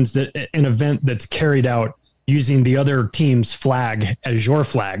just means that an event that's carried out using the other team's flag as your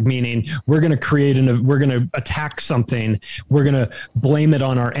flag, meaning we're going to we're going to attack something. We're going to blame it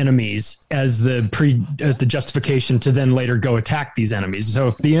on our enemies as the justification to then later go attack these enemies.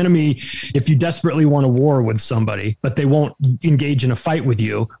 So if you desperately want a war with somebody, but they won't engage in a fight with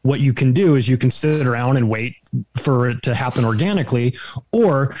you, what you can do is you can sit around and wait for it to happen organically,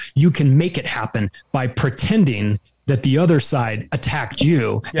 or you can make it happen by pretending that the other side attacked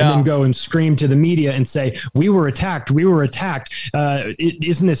you and then go and scream to the media and say, we were attacked.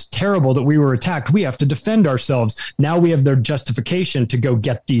 Isn't this terrible that we were attacked? We have to defend ourselves. Now we have their justification to go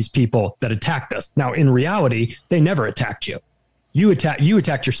get these people that attacked us. Now, in reality, they never attacked you. You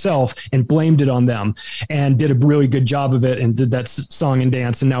attacked yourself and blamed it on them and did a really good job of it and did that song and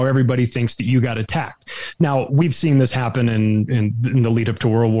dance. And now everybody thinks that you got attacked. Now we've seen this happen in the lead up to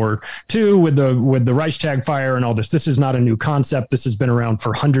World War II with the Reichstag fire and all this. This is not a new concept. This has been around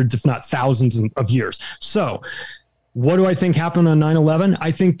for hundreds, if not thousands of years. So what do I think happened on 9/11? I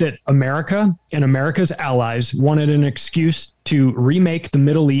think that America and America's allies wanted an excuse to remake the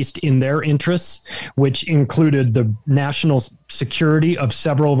Middle East in their interests, which included the national security of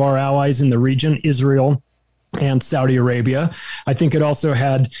several of our allies in the region, Israel, and Saudi Arabia. I think it also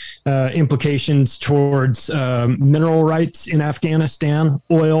had implications towards mineral rights in Afghanistan,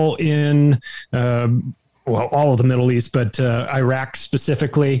 oil in all of the Middle East, but Iraq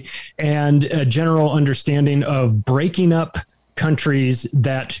specifically, and a general understanding of breaking up countries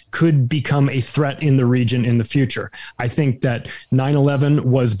that could become a threat in the region in the future. I think that 9/11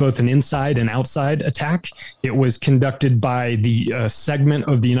 was both an inside and outside attack. It was conducted by the segment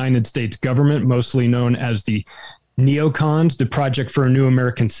of the United States government, mostly known as the neocons, the Project for a New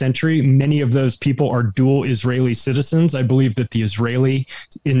American Century. Many of those people are dual Israeli citizens. I believe that the Israeli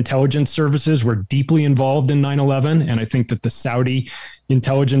intelligence services were deeply involved in 9/11, and I think that the Saudi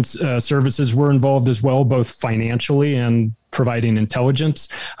intelligence services were involved as well, both financially and providing intelligence.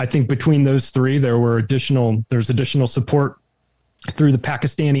 I think between those three, there's additional support through the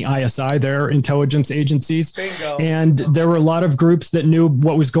Pakistani ISI, their intelligence agencies. Bingo. And there were a lot of groups that knew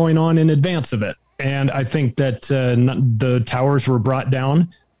what was going on in advance of it. And I think that the towers were brought down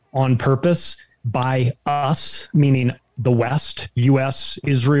on purpose by us, meaning the West, U.S.,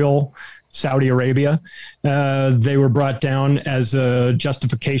 Israel, Saudi Arabia. They were brought down as a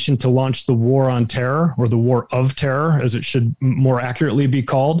justification to launch the war on terror, or the war of terror, as it should more accurately be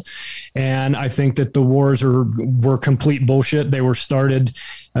called. And I think that the wars were complete bullshit. They were started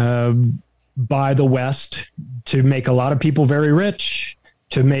by the West to make a lot of people very rich,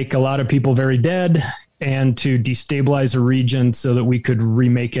 to make a lot of people very dead, and to destabilize a region so that we could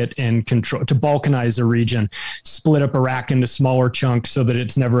remake it and control, to balkanize a region, split up Iraq into smaller chunks so that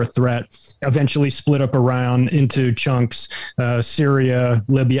it's never a threat, eventually split up Iran into chunks, Syria,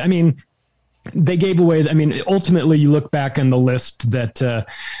 Libya. I mean, they gave away. I mean, ultimately, you look back on the list that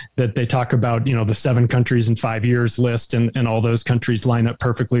they talk about, the 7 countries in 5 years list, and all those countries line up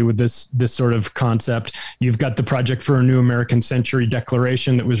perfectly with this sort of concept. You've got the Project for a New American Century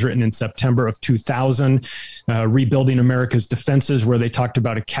Declaration that was written in September of 2000, rebuilding America's defenses, where they talked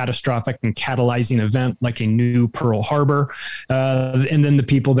about a catastrophic and catalyzing event like a new Pearl Harbor, and then the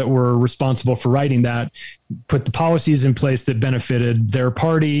people that were responsible for writing that put the policies in place that benefited their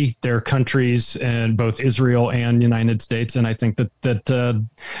party, their countries, and both Israel and United States. And I think that's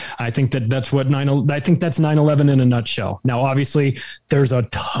what 9/11 in a nutshell. Now, obviously, there's a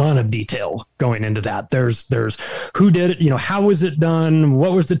ton of detail going into that. There's who did it, how was it done,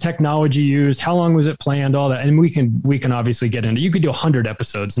 what was the technology used, how long was it planned, all that. And we can obviously get into. You could do 100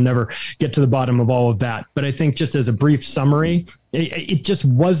 episodes and never get to the bottom of all of that. But I think just as a brief summary, it just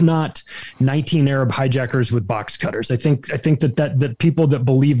was not 19 Arab hijackers with box cutters. I think that people that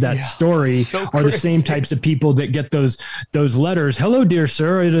believe that story are the same types of people that get those letters. Hello, dear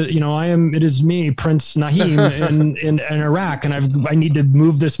sir. It is me, Prince Naheem in Iraq, and I need to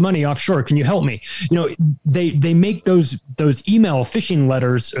move this money offshore. Can you help me? They make those phishing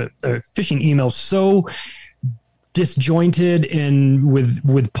emails so disjointed and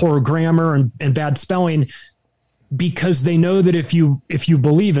with poor grammar and bad spelling, because they know that if you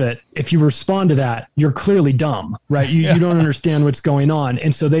believe it, if you respond to that, you're clearly dumb, right? You don't understand what's going on.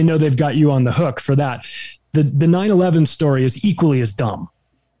 And so they know they've got you on the hook for that. The 9/11 story is equally as dumb.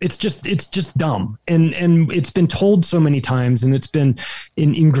 It's just dumb. And it's been told so many times, and it's been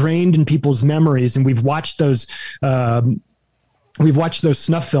ingrained in people's memories. And we've watched those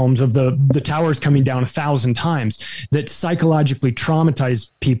snuff films of the towers coming down 1,000 times that psychologically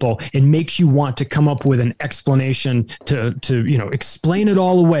traumatize people and makes you want to come up with an explanation to explain it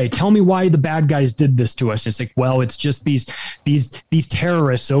all away. Tell me why the bad guys did this to us. It's like, well, it's just these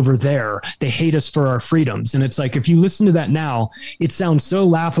terrorists over there. They hate us for our freedoms. And it's like, if you listen to that now, it sounds so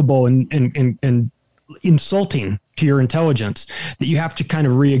laughable and insulting to your intelligence that you have to kind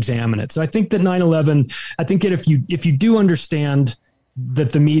of re-examine it. So I think that 9/11, I think that if you do understand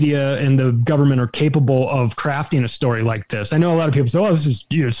that the media and the government are capable of crafting a story like this, I know a lot of people say, oh, this is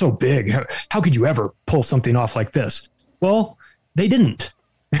it's so big. How could you ever pull something off like this? Well, they didn't.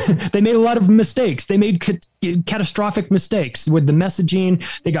 They made a lot of mistakes. They made catastrophic mistakes with the messaging.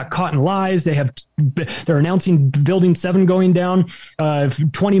 They got caught in lies. They're announcing Building 7 going down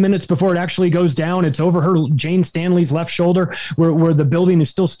 20 minutes before it actually goes down. It's over Jane Stanley's left shoulder where the building is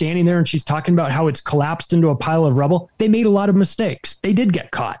still standing there, and she's talking about how it's collapsed into a pile of rubble. They made a lot of mistakes. They did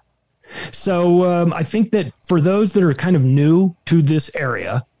get caught. So I think that for those that are kind of new to this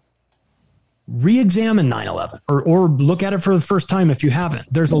area, re-examine 9/11 or look at it for the first time if you haven't.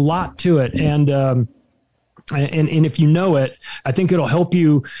 There's a lot to it. And And if you know it, I think it'll help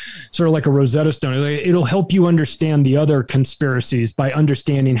you, sort of like a Rosetta Stone. It'll help you understand the other conspiracies by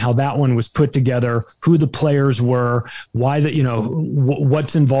understanding how that one was put together, who the players were, why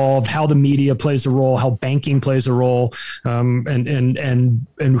what's involved, how the media plays a role, how banking plays a role, and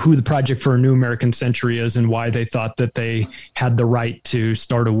who the Project for a New American Century is, and why they thought that they had the right to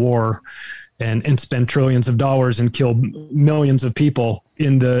start a war and spend trillions of dollars and kill millions of people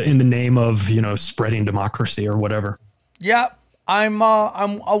in the name of, spreading democracy or whatever. Yeah, I'm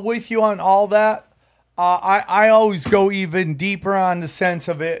with you on all that. I always go even deeper on the sense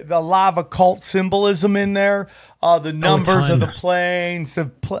of it, a lot of occult symbolism in there, the numbers of the planes,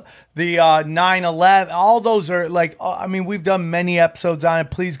 the 9/11, all those are like, we've done many episodes on it.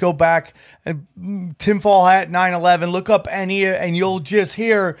 Please go back and tinfoil hat 9/11, look up any, and you'll just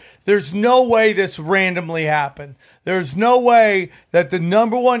hear there's no way this randomly happened. There's no way that the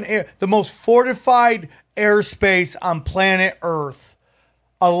number one, the most fortified airspace on planet Earth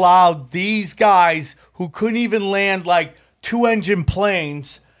allowed these guys who couldn't even land like 2-engine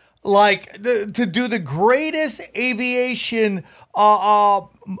planes, to do the greatest aviation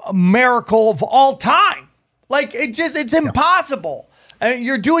miracle of all time. Like, it's impossible. And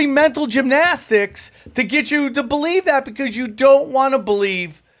you're doing mental gymnastics to get you to believe that, because you don't want to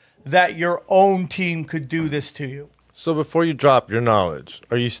believe that your own team could do this to you. So before you drop your knowledge,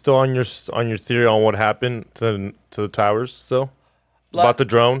 are you still on your theory on what happened to the towers still? About the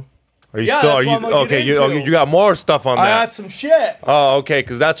drone? Are you still? Are you okay? You got more stuff on that. I got some shit. Oh, okay,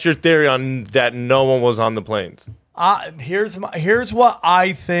 because that's your theory on that. No one was on the planes. Here's what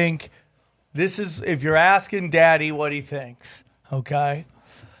I think. This is, if you're asking Daddy what he thinks. Okay,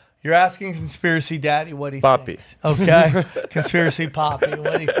 you're asking Conspiracy Daddy what he thinks. Okay, Conspiracy Poppy,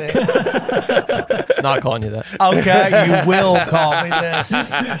 what do you think? Not calling you that. Okay, you will call me this.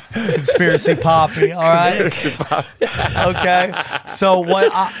 Conspiracy Poppy, all right? Okay,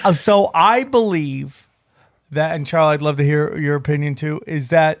 so I believe that, and Charlie, I'd love to hear your opinion too, is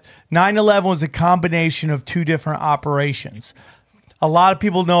that 9/11 was a combination of two different operations. A lot of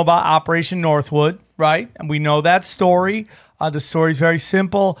people know about Operation Northwood, right? And we know that story. The story is very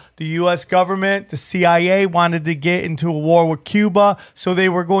simple. The U.S. government, the CIA, wanted to get into a war with Cuba, so they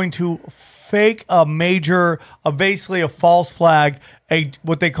were going to fake basically a false flag,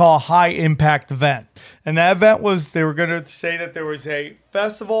 what they call a high-impact event. And that event was, they were going to say that there was a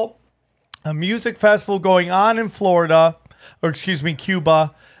music festival going on in Cuba,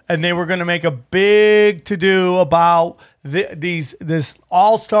 and they were going to make a big to-do about this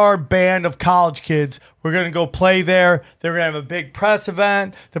all-star band of college kids. We're going to go play there. They're going to have a big press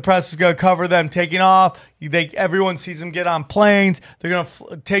event. The press is going to cover them taking off. Everyone sees them get on planes. They're going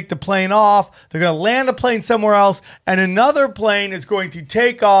to take the plane off. They're going to land the plane somewhere else, and another plane is going to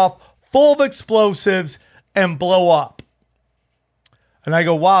take off full of explosives and blow up. And I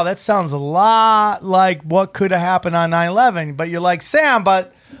go, wow, that sounds a lot like what could have happened on 9/11. But you're like, Sam,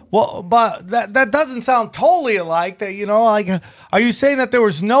 but that doesn't sound totally alike. That, are you saying that there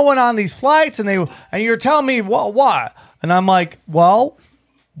was no one on these flights and you're telling me what? And I'm like, well,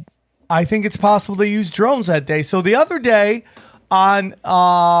 I think it's possible they used drones that day. So the other day on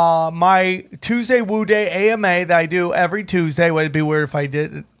my Tuesday Woo Day AMA that I do every Tuesday, would it be weird if I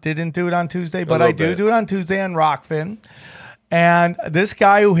didn't do it on Tuesday? But I do it on Tuesday on Rockfin. And this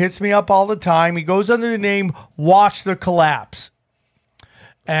guy who hits me up all the time, he goes under the name Watch the Collapse.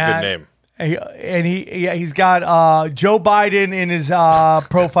 And good name. He's got Joe Biden in his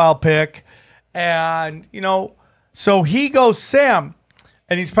profile pic. And, so he goes, Sam,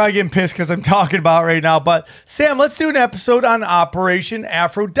 and he's probably getting pissed because I'm talking about it right now, but Sam, let's do an episode on Operation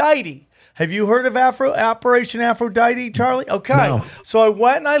Aphrodite. Have you heard of Operation Aphrodite, Charlie? Okay. No. So I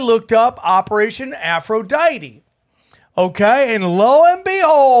went and I looked up Operation Aphrodite. Okay, and lo and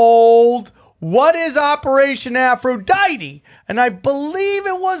behold, what is Operation Aphrodite? And I believe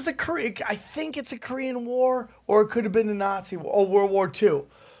it was I think it's a Korean War, or it could have been the Nazi War, or World War II.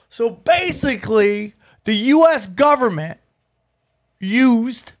 So basically, the U.S. government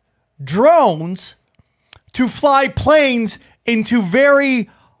used drones to fly planes into very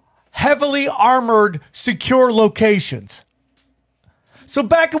heavily armored, secure locations. So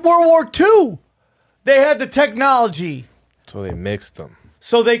back in World War II, they had the technology. So they mixed them.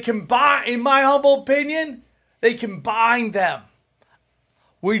 So they combine, in my humble opinion, they combined them.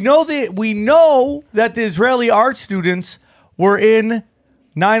 We know that the Israeli art students were in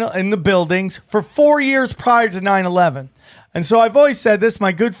the buildings for 4 years prior to 9/11. And so I've always said this.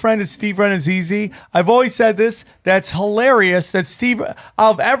 My good friend is Steve Renazizi. I've always said this. That's hilarious that Steve,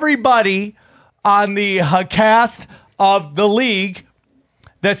 of everybody on the cast of The League,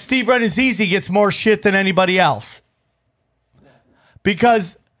 that Steve Renazizi gets more shit than anybody else.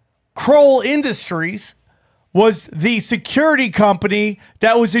 Because Kroll Industries was the security company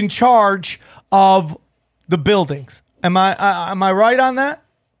that was in charge of the buildings. Am I right on that?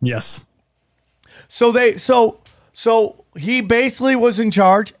 Yes. So he basically was in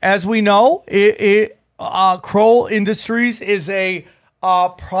charge. As we know, Kroll Industries is a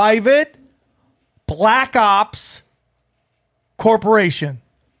private black ops corporation.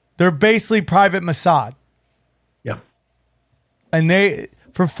 They're basically private Mossad. Yeah. And they,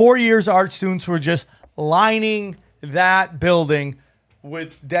 for 4 years, art students were just lining that building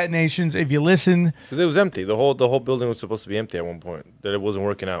with detonations. If you listen, It was empty. The whole building was supposed to be empty at one point. That it wasn't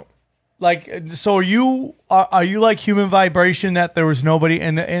working out. like, so are you like Human Vibration that there was nobody?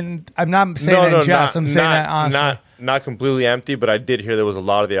 And I'm not saying that in jest. I'm saying that honestly. Not completely empty, but I did hear there was a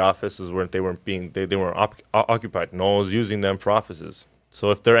lot of the offices weren't occupied. No one was using them for offices. So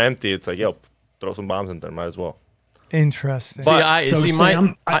if they're empty, it's like, yo, throw some bombs in there. Might as well. Interesting. Sorry,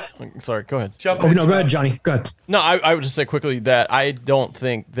 go ahead. Jump Oh, in, no, go ahead, Johnny. Go ahead. No, I would just say quickly that I don't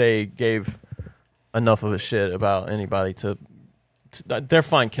think they gave enough of a shit about anybody to they're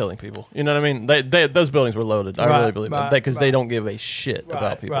fine killing people. You know what I mean? They those buildings were loaded. I really believe that because they don't give a shit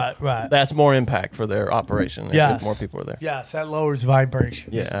about people. Right. That's more impact for their operation. If more people are there. Yes, that lowers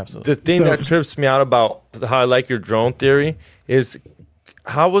vibration. Yeah, absolutely. The thing that trips me out about how I like your drone theory is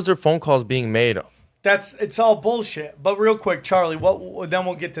how was there phone calls being made? It's all bullshit. But real quick, Charlie, then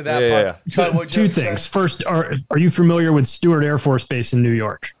we'll get to that Yeah, part. yeah. Charlie, So, what'd you two say? things. First, are you familiar with Stewart Air Force Base in New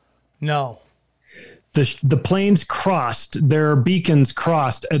York? No. The planes crossed, their beacons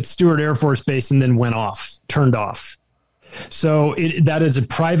crossed at Stewart Air Force Base and then turned off. So that is a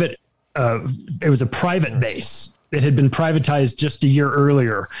private, it was a private base. It had been privatized just a year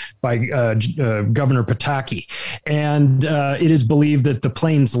earlier by Governor Pataki. And it is believed that the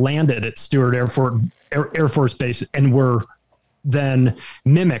planes landed at Stewart Air Force Base and were then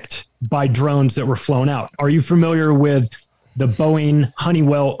mimicked by drones that were flown out. Are you familiar with the Boeing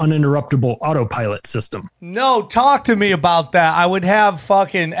Honeywell uninterruptible autopilot system? No, talk to me about that. I would have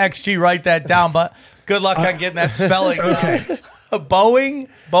fucking XG write that down, but good luck on getting that spelling. Okay. Boeing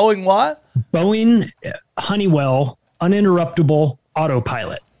what? Boeing Honeywell uninterruptible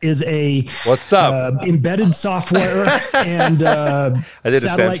autopilot is a What's up? embedded software and did a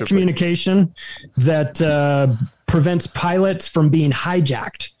satellite Sanford. communication that prevents pilots from being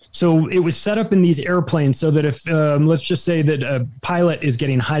hijacked. So it was set up in these airplanes so that if, let's just say that a pilot is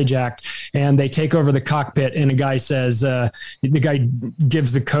getting hijacked and they take over the cockpit and a guy says, the guy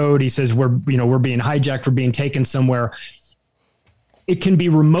gives the code. He says, we're being hijacked, we're being taken somewhere. It can be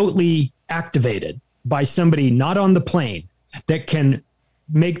remotely activated by somebody not on the plane that can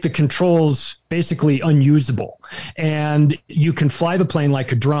make the controls basically unusable. And you can fly the plane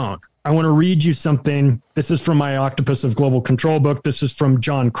like a drone. I want to read you something. This is from my Octopus of Global Control book. This is from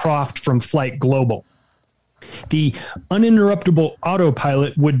John Croft from Flight Global. The uninterruptible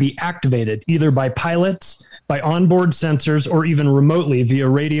autopilot would be activated either by pilots, by onboard sensors, or even remotely via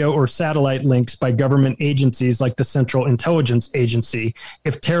radio or satellite links by government agencies like the Central Intelligence Agency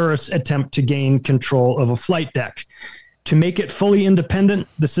if terrorists attempt to gain control of a flight deck. To make it fully independent,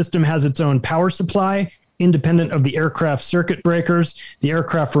 the system has its own power supply. Independent of the aircraft circuit breakers, the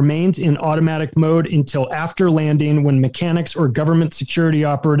aircraft remains in automatic mode until after landing when mechanics or government security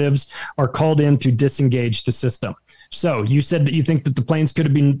operatives are called in to disengage the system. So you said that you think that the planes could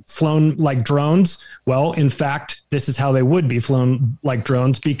have been flown like drones. Well, in fact, this is how they would be flown like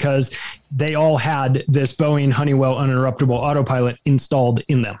drones because they all had this Boeing Honeywell uninterruptible autopilot installed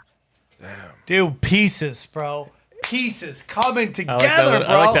in them. Dude, pieces, bro. Pieces coming together,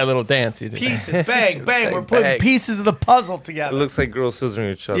 I like that little dance you did. Pieces, bang, bang. We're putting bang. pieces of the puzzle It together. looks like girls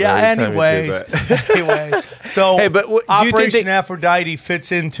scissoring each other. Yeah, every time you do anyways. that. Anyway, so Hey, but do you think Operation they- Aphrodite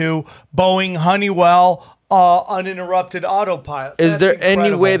fits into Boeing Honeywell uninterrupted autopilot. Is That's there any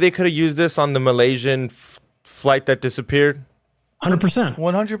incredible. way they could have used this on the Malaysian flight that disappeared? 100%.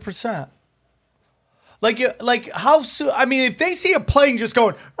 100%. Like how soon? I mean, if they see a plane just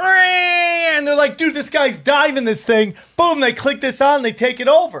going, and they're like, dude, this guy's diving this thing. Boom, they click this on, they take it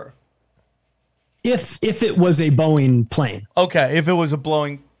over. If it was a Boeing plane. Okay, if it was a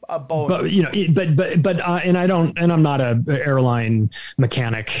Boeing. But and I'm not a airline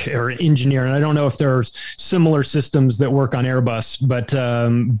mechanic or engineer, and I don't know if there's similar systems that work on Airbus, but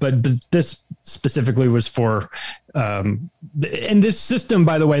this specifically was for, and this system,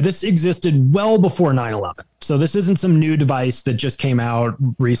 by the way, this existed well before 9/11. So this isn't some new device that just came out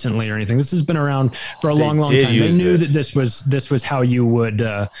recently or anything. This has been around for a long did time. They use knew it. that this was how you would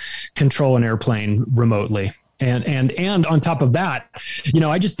control an airplane remotely. And on top of that,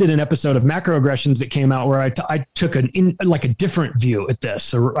 I just did an episode of Macroaggressions that came out where I took a different view at this.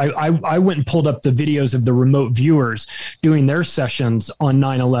 So I went and pulled up the videos of the remote viewers doing their sessions on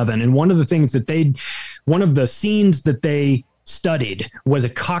 9/11. And one of the scenes that they studied was a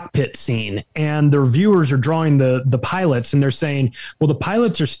cockpit scene, and their viewers are drawing the pilots, and they're saying, well, the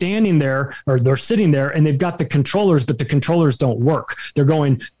pilots are standing there, or they're sitting there, and they've got the controllers, but the controllers don't work. They're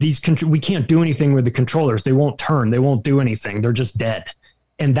going, we can't do anything with the controllers. They won't turn. They won't do anything. They're just dead.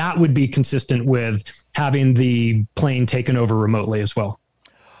 And that would be consistent with having the plane taken over remotely as well.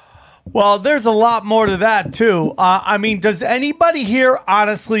 Well, there's a lot more to that too. Does anybody here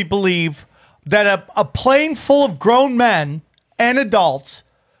honestly believe that a plane full of grown men and adults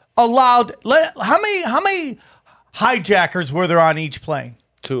allowed, how many hijackers were there on each plane?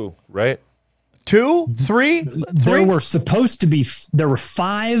 2, right? 2, 3? There were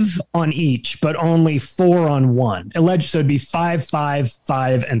 5 on each, but only 4 on one. Alleged, so it'd be 5, 5,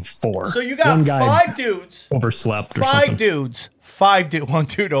 5, and 4. So you got one guy 5 dudes overslept or 5 something. dudes. 1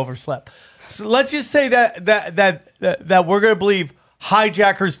 dude overslept. So let's just say that we're gonna believe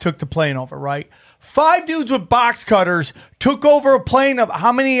hijackers took the plane over, right? 5 dudes with box cutters took over a plane of,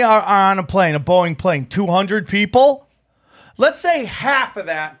 how many are on a plane, a Boeing plane? 200 people? Let's say half of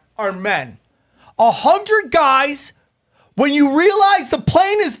that are men. 100 guys, when you realize the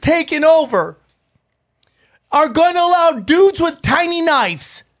plane is taking over, are going to allow dudes with tiny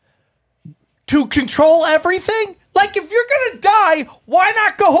knives to control everything? Like, if you're going to die, why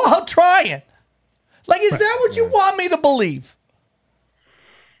not go out trying? Like, is that what you want me to believe?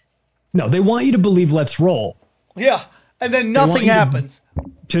 No, they want you to believe let's roll. Yeah, and then nothing happens.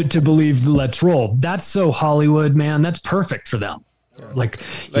 To believe let's roll. That's so Hollywood, man. That's perfect for them. Like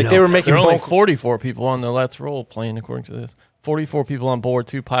they were making. There are only 44 people on the Let's Roll plane, according to this. 44 people on board,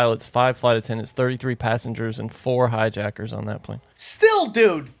 2 pilots, 5 flight attendants, 33 passengers, and 4 hijackers on that plane. Still,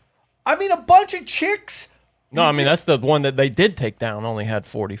 dude. A bunch of chicks. No, that's the one that they did take down. Only had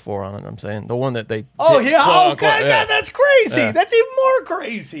 44 on it. I'm saying the one that they. Oh did, yeah. quote, Oh unquote, god, yeah. that's crazy. Yeah. That's even more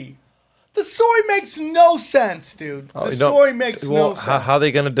crazy. The story makes no sense, dude. The story makes no sense. How are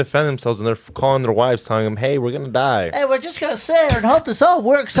they going to defend themselves when they're calling their wives, telling them, "Hey, we're going to die"? Hey, we're just gonna sit here and hope this all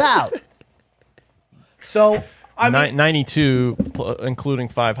works out. So 92, including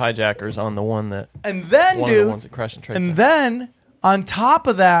 5 hijackers on the one that. And then, one dude, of the ones that crashed in Trade and Center. then on top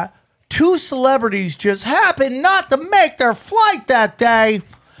of that, 2 celebrities just happened not to make their flight that day,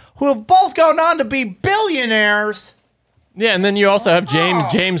 who have both gone on to be billionaires. Yeah, and then you also have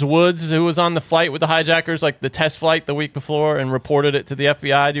James Woods, who was on the flight with the hijackers, like the test flight the week before, and reported it to the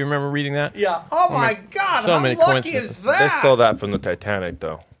FBI. Do you remember reading that? Yeah. Oh my God! so How many lucky coincidences. is that? They stole that from the Titanic,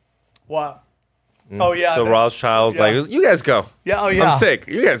 though. What? Oh yeah, The Rothschilds, yeah. like, you guys go. Yeah. Oh yeah. I'm sick.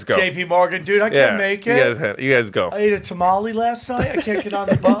 You guys go. JP Morgan, dude, I can't make it. You guys go. I ate a tamale last night. I can't get on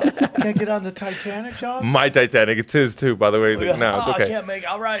the boat. Can't get on the Titanic, dog. My Titanic. It's his too, by the way. Yeah. No, it's okay. I can't make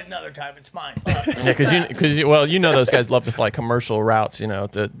it. I'll ride another time. It's mine. Yeah, because those guys love to fly commercial routes.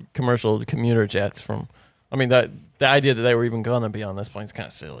 The commercial commuter jets from. The idea that they were even gonna be on this plane is kind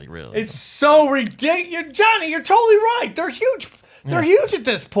of silly, really. It's so ridiculous, Johnny. You're totally right. They're huge. They're huge at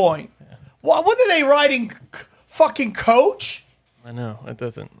this point. Yeah. What are they riding? Fucking coach? I know it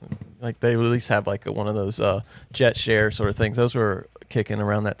doesn't. Like they at least have like one of those jet share sort of things. Those were kicking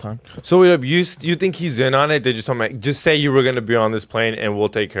around that time. So you think he's in on it? They just say you were going to be on this plane and we'll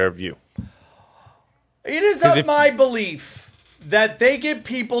take care of you. It is of my belief that they get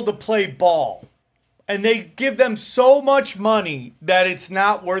people to play ball, and they give them so much money that it's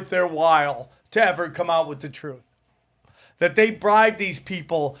not worth their while to ever come out with the truth. That they bribe these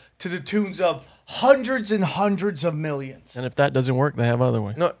people to the tunes of hundreds and hundreds of millions. And if that doesn't work, they have other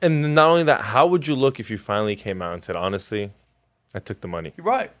ways. No, and not only that, how would you look if you finally came out and said, honestly, I took the money? You're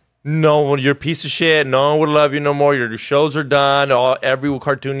right. No, you're a piece of shit. No one would love you no more. Your shows are done. Every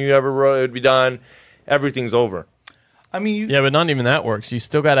cartoon you ever wrote would be done. Everything's over. Yeah, but not even that works. You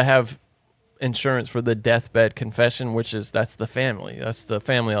still got to have insurance for the deathbed confession, that's the family. That's the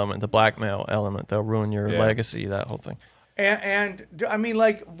family element, the blackmail element. They'll ruin your legacy, that whole thing. And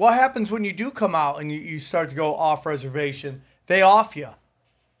what happens when you do come out and you start to go off reservation? They off you.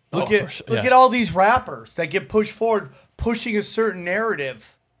 Look at all these rappers that get pushed forward, pushing a certain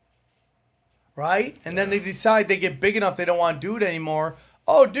narrative, right? And then they decide they get big enough, they don't want to do it anymore.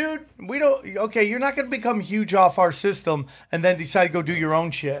 Oh, dude, you're not going to become huge off our system and then decide to go do your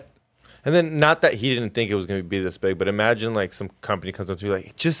own shit. And then, not that he didn't think it was going to be this big, but imagine like some company comes up to you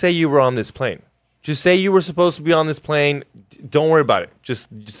like, just say you were on this plane. Just say you were supposed to be on this plane. Don't worry about it. Just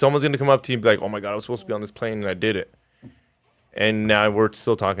someone's going to come up to you and be like, oh my God, I was supposed to be on this plane and I did it. And now we're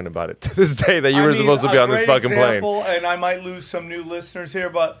still talking about it to this day that you were supposed to be on this fucking plane. And I might lose some new listeners here,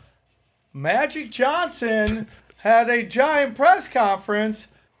 but Magic Johnson had a giant press conference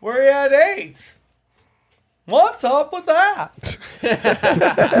where he had AIDS. What's up with that?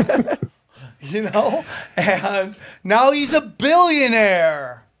 And now he's a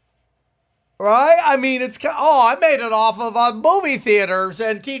billionaire. Right? I mean, I made it off of movie theaters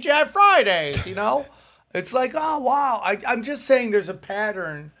and TGI Fridays, It's like, oh, wow. I'm just saying there's a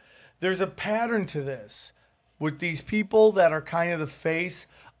pattern. There's a pattern to this with these people that are kind of the face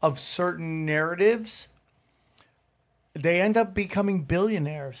of certain narratives. They end up becoming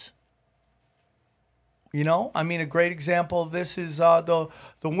billionaires. I mean, a great example of this is the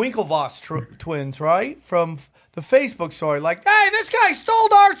Winklevoss twins, right? From the Facebook story. Like, hey, this guy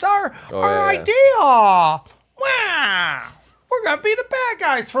stole our idea. Wow. We're going to be the bad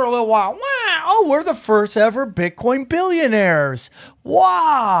guys for a little while. Wow. Oh, we're the first ever Bitcoin billionaires.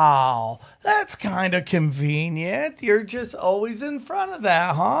 Wow. That's kind of convenient. You're just always in front of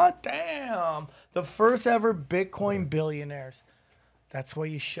that, huh? Damn. The first ever Bitcoin billionaires. That's why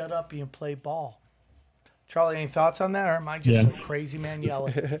you shut up and you play ball. Charlie, any thoughts on that? Or am I just some crazy man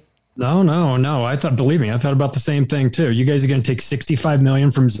yelling? No. Believe me, I thought about the same thing too. You guys are going to take $65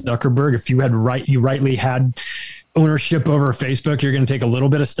 million from Zuckerberg. If you rightly had ownership over Facebook, you're going to take a little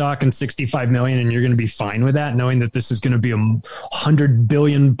bit of stock in $65 million, and you're going to be fine with that, knowing that this is going to be a $100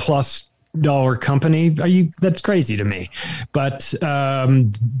 billion plus company. That's crazy to me. But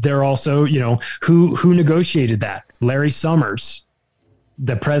they're also, who negotiated that? Larry Summers,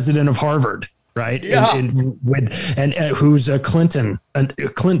 the president of Harvard. Right. Yeah. And who's a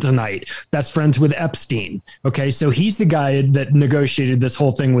Clintonite, best friends with Epstein. Okay. So he's the guy that negotiated this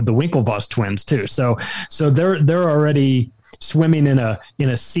whole thing with the Winklevoss twins too. So they're already swimming in a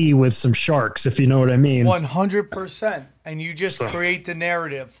sea with some sharks, if you know what I mean. 100%. And you just create the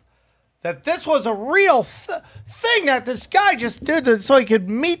narrative that this was a real thing that this guy just did so he could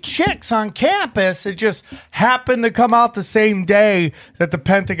meet chicks on campus. It just happened to come out the same day that the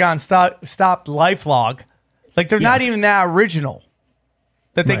Pentagon stopped LifeLog. Like, they're not even that original.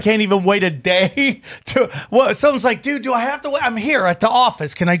 That they can't even wait a day to... Well, someone's like, dude, do I have to wait? I'm here at the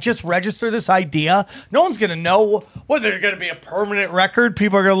office. Can I just register this idea? No one's going to know whether there's going to be a permanent record.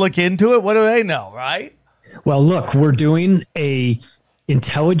 People are going to look into it. What do they know, right? Well, look, we're doing a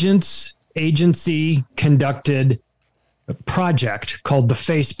intelligence agency conducted project called the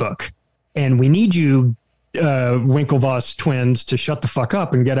Facebook, and we need you Winklevoss twins to shut the fuck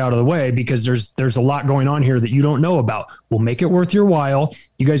up and get out of the way, because there's a lot going on here that you don't know about. We'll make it worth your while.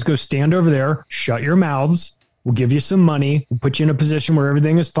 You guys go stand over there, shut your mouths. We'll give you some money. We'll put you in a position where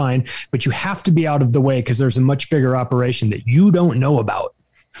everything is fine, but you have to be out of the way, because there's a much bigger operation that you don't know about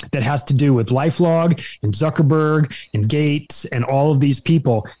that has to do with LifeLog and Zuckerberg and Gates and all of these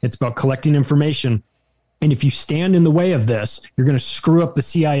people. It's about collecting information. And if you stand in the way of this, you're going to screw up the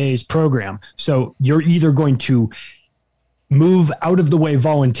CIA's program. So you're either going to move out of the way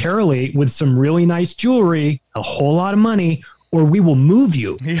voluntarily with some really nice jewelry, a whole lot of money, or we will move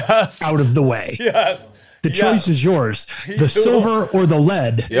you out of the way. Yes. The choice is yours, the silver or the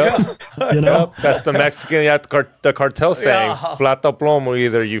lead. Yep. That's the Mexican, the cartel saying, plata plomo,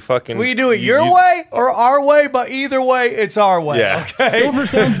 either you fucking... We do it your way or our way, but either way, it's our way. Yeah. Okay? Silver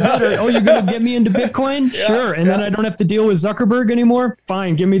sounds better. Oh, you're going to get me into Bitcoin? Sure. And then I don't have to deal with Zuckerberg anymore?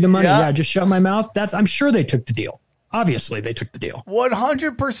 Fine, give me the money. Yeah, just shut my mouth. I'm sure they took the deal. Obviously, they took the deal.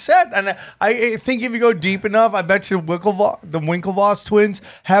 100%. And I think if you go deep enough, I bet you the Winklevoss twins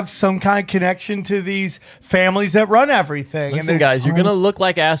have some kind of connection to these families that run everything. Listen, guys, you're going to look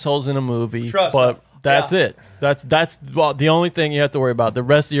like assholes in a movie, but that's it. That's the only thing you have to worry about. The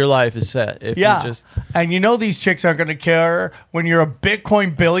rest of your life is set. If you just... And these chicks aren't going to care when you're a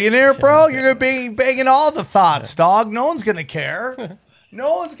Bitcoin billionaire, bro. You're going to be banging all the thoughts, dog. No one's going to care.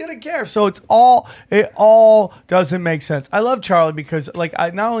 No one's gonna care. So it all doesn't make sense. I love Charlie because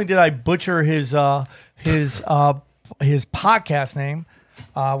not only did I butcher his podcast name,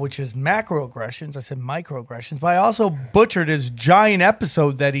 which is Macroaggressions. I said microaggressions, but I also butchered his giant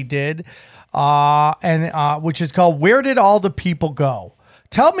episode that he did, and which is called "Where Did All the People Go?"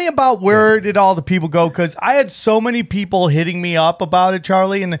 Tell me about where did all the people go? Because I had so many people hitting me up about it,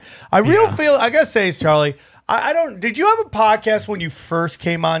 Charlie, and I really feel I gotta say, Charlie. Did you have a podcast when you first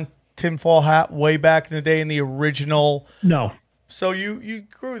came on Tinfoil Hat way back in the day in the original? No. So you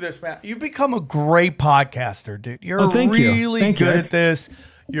grew this, man. You've become a great podcaster, dude. You're thank really you. good at this.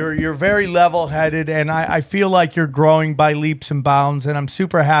 You're very level-headed, and I feel like you're growing by leaps and bounds, and I'm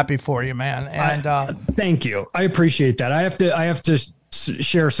super happy for you, man. And thank you. I appreciate that. I have to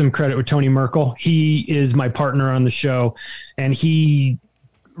share some credit with Tony Merkel. He is my partner on the show, and he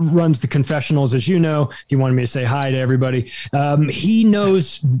runs the confessionals, as you know. He wanted me to say hi to everybody. He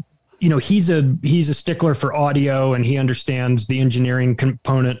knows, he's a stickler for audio, and he understands the engineering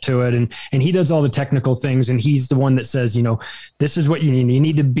component to it, and he does all the technical things, and he's the one that says, this is what you need. You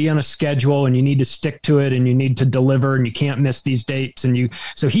need to be on a schedule, and you need to stick to it, and you need to deliver, and you can't miss these dates.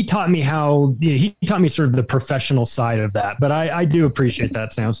 So he taught me he taught me sort of the professional side of that. But I do appreciate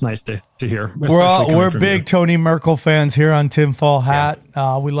that, Sam. It's nice to hear. We're big Tony Merkel fans here on Tinfoil Hat.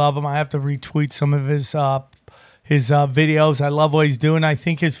 Yeah. We love him. I have to retweet some of his videos. I love what he's doing. I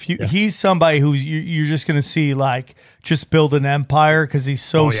think he's somebody who's you're just going to see just build an empire because he's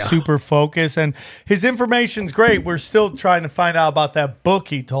so super focused, and his information's great. We're still trying to find out about that book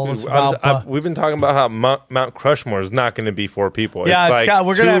he told us about. We've been talking about how Mount Crushmore is not going to be 4 people. Yeah,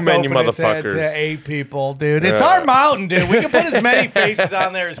 we're going to have to open motherfuckers. it to 8 people, dude. It's our mountain, dude. We can put as many faces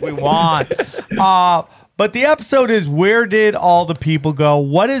on there as we want. But the episode is, where did all the people go?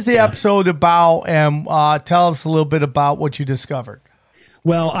 What is the episode about? And tell us a little bit about what you discovered.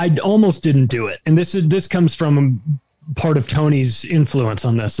 Well, I almost didn't do it. And this comes from part of Tony's influence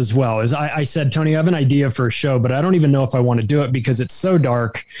on this as well. Is I said, Tony, I have an idea for a show, but I don't even know if I want to do it because it's so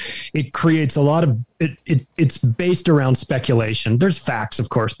dark. It creates a lot of it's based around speculation. There's facts, of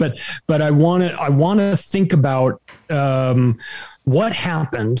course, but I want to think about what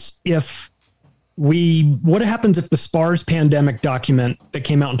happens if the SPARS pandemic document that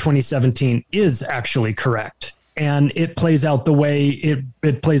came out in 2017 is actually correct, and it plays out the way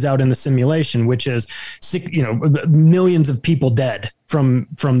it plays out in the simulation, which is millions of people dead from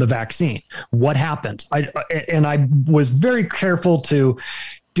the vaccine. What happens? I was very careful to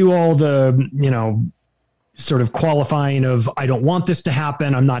do all the sort of qualifying of, I don't want this to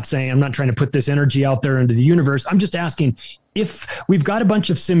happen. I'm not trying to put this energy out there into the universe. I'm just asking, if we've got a bunch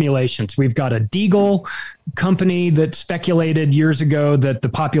of simulations, we've got a Deagle company that speculated years ago that the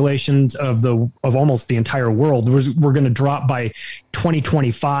populations of almost the entire world were going to drop by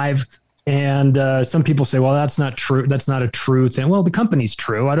 2025. And some people say, well, that's not true. That's not a true thing. Well, the company's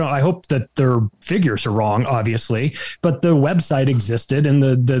true. I hope that their figures are wrong, obviously, but the website existed and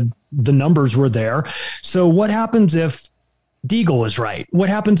the numbers were there. So what happens if Deagle is right? What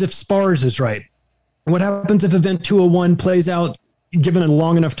happens if SPARS is right? What happens if Event 201 plays out, given a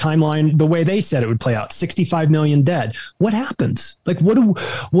long enough timeline, the way they said it would play out, 65 million dead? What happens? What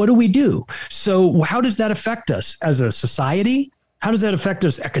do we do? So how does that affect us as a society? How does that affect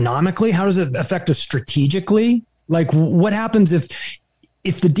us economically? How does it affect us strategically? What happens if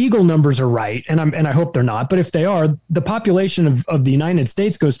the Deagle numbers are right, and I hope they're not, but if they are, the population of the United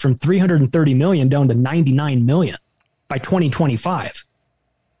States goes from 330 million down to 99 million by 2025.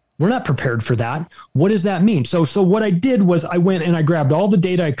 We're not prepared for that. What does that mean? So what I did was I went and I grabbed all the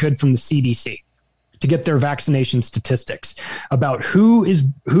data I could from the CDC to get their vaccination statistics about who is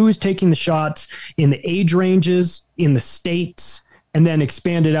taking the shots in the age ranges, in the states, and then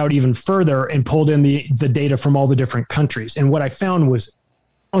expanded out even further and pulled in the data from all the different countries. And what I found was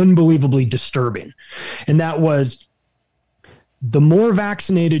unbelievably disturbing. And that was, the more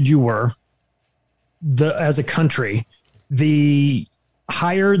vaccinated you were as a country, the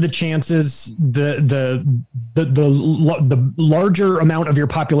higher the chances, the larger amount of your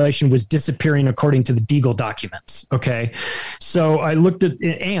population was disappearing according to the Deagle documents. Okay. So I looked at,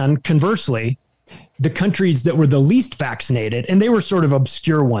 and conversely, the countries that were the least vaccinated, and they were sort of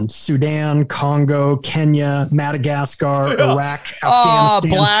obscure ones: Sudan, Congo, Kenya, Madagascar, Iraq, Afghanistan,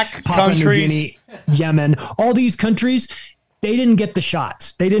 black Papua New countries. Guinea, Yemen, all these countries, they didn't get the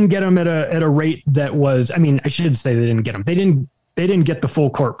shots. They didn't get them at a rate that was, I should say they didn't get them. They didn't get the full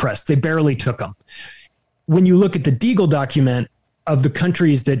court press. They barely took them. When you look at the Deagle document of the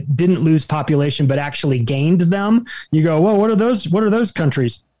countries that didn't lose population but actually gained them, you go, well, what are those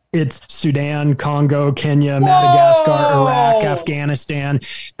countries? It's Sudan, Congo, Kenya, Madagascar, Iraq, Afghanistan,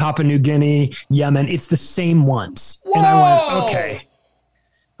 Papua New Guinea, Yemen. It's the same ones. Whoa. And I went,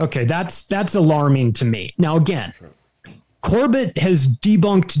 okay, that's alarming to me. Now, again, Corbett has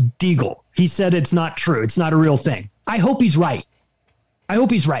debunked Deagle. He said it's not true. It's not a real thing. I hope he's right. A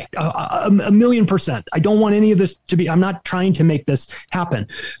 1,000,000%. I don't want any of this to be, I'm not trying to make this happen.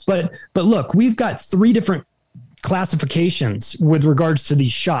 But look, we've got 3 different classifications with regards to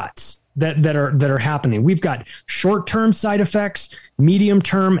these shots that are happening. We've got short-term side effects,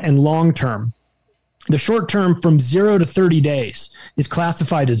 medium-term, and long-term. The short-term, from 0 to 30 days, is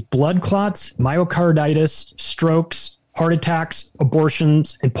classified as blood clots, myocarditis, strokes, heart attacks,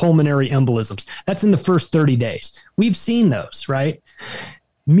 abortions, and pulmonary embolisms. That's in the first 30 days. We've seen those, right?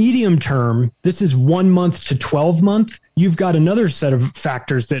 Medium term, this is 1 month to 12 month. you've got another set of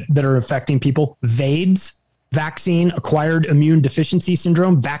factors that are affecting people. VAIDS, vaccine acquired immune deficiency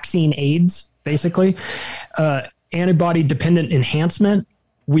syndrome, vaccine AIDS, basically, antibody dependent enhancement.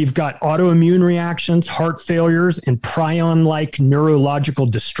 We've got autoimmune reactions, heart failures, and prion-like neurological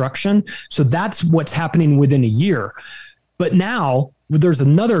destruction. So that's what's happening within a year. But now there's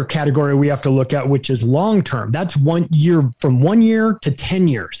another category we have to look at, which is long-term. That's 1 year, from 1 year to 10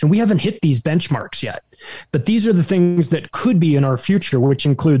 years. And we haven't hit these benchmarks yet. But these are the things that could be in our future, which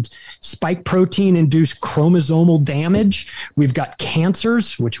includes spike protein-induced chromosomal damage. We've got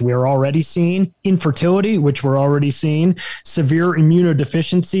cancers, which we're already seeing, infertility, which we're already seeing, severe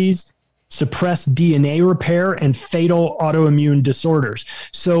immunodeficiencies, suppressed DNA repair, and fatal autoimmune disorders.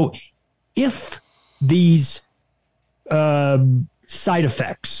 So if these side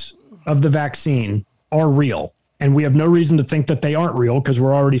effects of the vaccine are real, and we have no reason to think that they aren't real because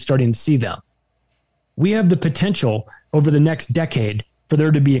we're already starting to see them, we have the potential over the next decade for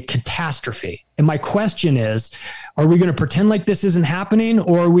there to be a catastrophe. And my question is, are we going to pretend like this isn't happening,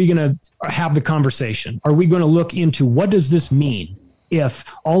 or are we going to have the conversation? Are we going to look into what does this mean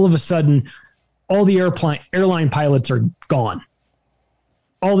if all of a sudden all the airline pilots are gone,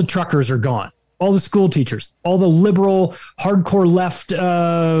 all the truckers are gone, all the school teachers, all the liberal, hardcore left,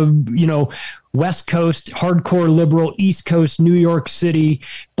 West Coast, hardcore liberal, East Coast, New York City,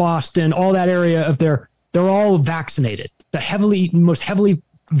 Boston, all that area of there, they're all vaccinated. The most heavily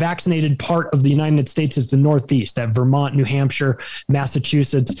vaccinated part of the United States is the Northeast, that Vermont, New Hampshire,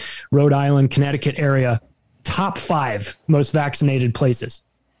 Massachusetts, Rhode Island, Connecticut area, top 5 most vaccinated places.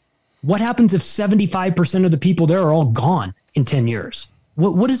 What happens if 75% of the people there are all gone in 10 years?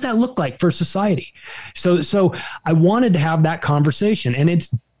 What does that look like for society? So I wanted to have that conversation, and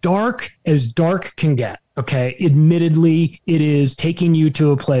it's dark as dark can get. Okay. Admittedly, it is taking you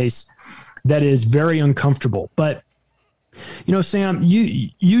to a place that is very uncomfortable, but Sam,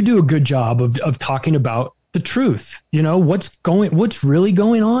 you do a good job of talking about the truth, what's really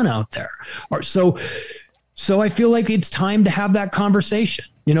going on out there. So I feel like it's time to have that conversation.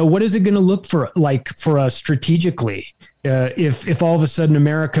 What is it going to look like for us strategically? If all of a sudden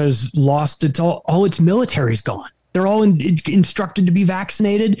America's lost all its military's gone. They're all instructed to be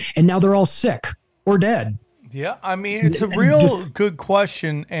vaccinated, and now they're all sick or dead. Yeah, I mean, it's a real good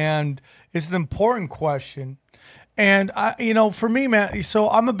question, and it's an important question. And for me, man, so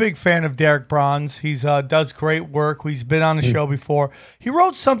I'm a big fan of Derek Bronze. He's does great work. He's been on the show before. He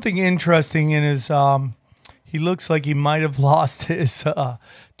wrote something interesting in his. He looks like he might have lost his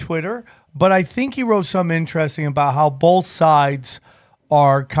Twitter, but I think he wrote something interesting about how both sides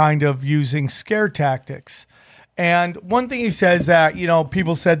are kind of using scare tactics. And one thing he says that,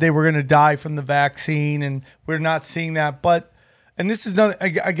 people said they were going to die from the vaccine, and we're not seeing that. And this is not,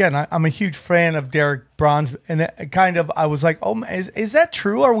 again, I'm a huge fan of Derek Bronze, and I was like, oh, is that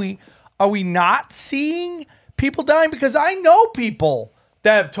true? Are we not seeing people dying? Because I know people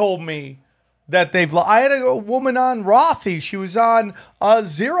that have told me that I had a woman on Rothy. She was on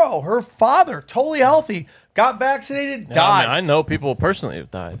Zero. Her father, totally healthy, got vaccinated, died. I know people personally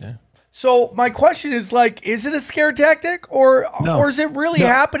have died. Yeah. So my question is, is it a scare tactic, or is it really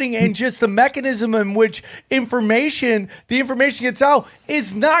happening, and just the mechanism in which the information gets out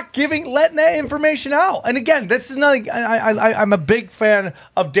is not letting that information out? And again, this is not. I'm a big fan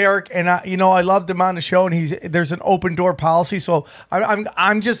of Derek, and I loved him on the show, and there's an open door policy. So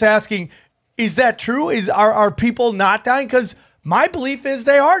I'm just asking, is that true? Are people not dying? Because my belief is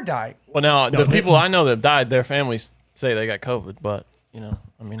they are dying. Well, now the people I know that have died, their families say they got COVID, but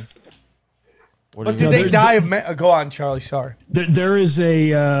But did they die of... Go on, Charlie. Sorry. There is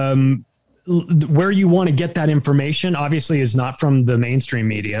a... where you want to get that information, obviously, is not from the mainstream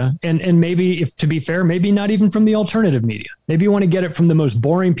media. And maybe, if to be fair, maybe not even from the alternative media. Maybe you want to get it from the most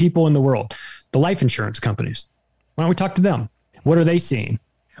boring people in the world, the life insurance companies. Why don't we talk to them? What are they seeing?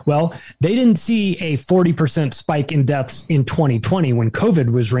 Well, they didn't see a 40% spike in deaths in 2020 when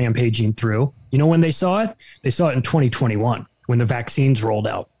COVID was rampaging through. You know when they saw it? They saw it in 2021 when the vaccines rolled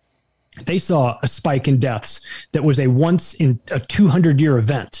out. They saw a spike in deaths that was a once in a 200-year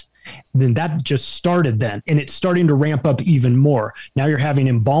event. And then that just started then, and it's starting to ramp up even more. Now you're having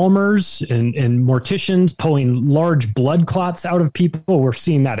embalmers and morticians pulling large blood clots out of people. We're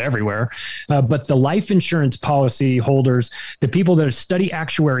seeing that everywhere. But the life insurance policy holders, the people that study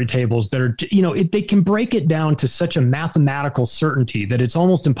actuary tables that are, they can break it down to such a mathematical certainty that it's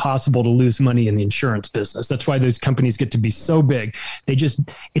almost impossible to lose money in the insurance business. That's why those companies get to be so big.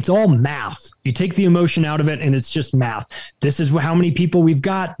 It's all math. You take the emotion out of it, and it's just math. This is how many people we've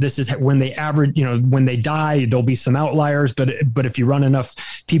got. This is when they average, when they die, there'll be some outliers, but if you run enough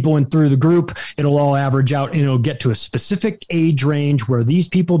people in through the group. It'll all average out and it'll get to a specific age range where these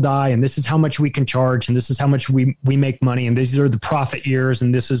people die, and this is how much we can charge, and this is how much we make money, and these are the profit years,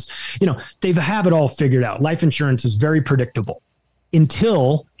 and this is, they have it all figured out. Life insurance is very predictable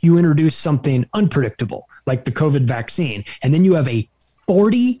until you introduce something unpredictable like the COVID vaccine, and then you have a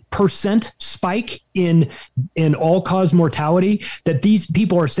 40% spike in all-cause mortality that these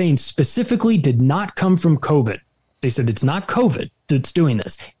people are saying specifically did not come from COVID. They said it's not COVID that's doing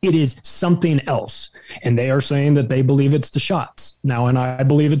this. It is something else. And they are saying that they believe it's the shots now. And I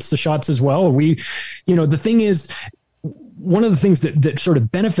believe it's the shots as well. The thing is, one of the things that sort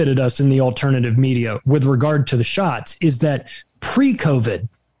of benefited us in the alternative media with regard to the shots is that pre-COVID,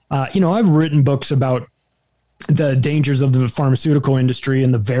 I've written books about the dangers of the pharmaceutical industry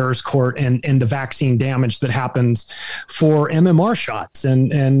and the VAERS court and the vaccine damage that happens for MMR shots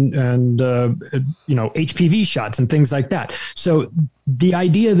and HPV shots and things like that. So the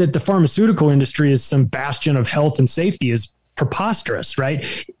idea that the pharmaceutical industry is some bastion of health and safety is preposterous,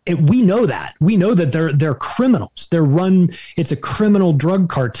 right? We know that. We know that they're criminals. It's a criminal drug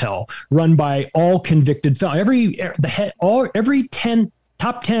cartel run by all convicted felons. Every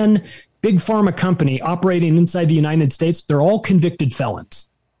top 10 big pharma company operating inside the United States, they're all convicted felons.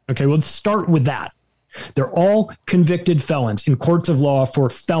 Okay, let's start with that. They're all convicted felons in courts of law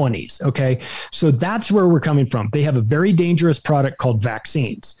for felonies. Okay, so that's where we're coming from. They have a very dangerous product called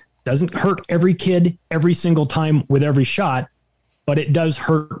vaccines. Doesn't hurt every kid every single time with every shot, but it does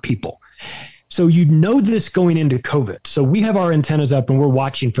hurt people. So this going into COVID. So we have our antennas up and we're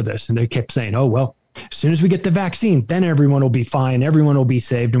watching for this. And they kept saying, oh, well, as soon as we get the vaccine, then everyone will be fine. Everyone will be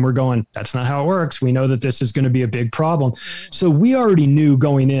saved. And we're going, that's not how it works. We know that this is going to be a big problem. So we already knew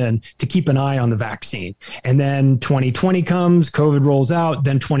going in to keep an eye on the vaccine. And then 2020 comes, COVID rolls out,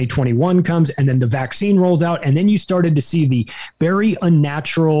 then 2021 comes, and then the vaccine rolls out. And then you started to see the very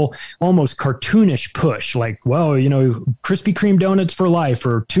unnatural, almost cartoonish push, like, well, Krispy Kreme donuts for life,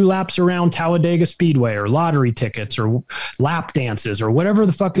 or 2 laps around Talladega Speedway, or lottery tickets, or lap dances, or whatever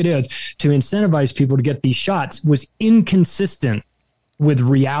the fuck it is, to incentivize people to get these shots was inconsistent with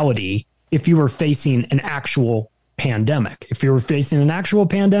reality. If you were facing an actual pandemic,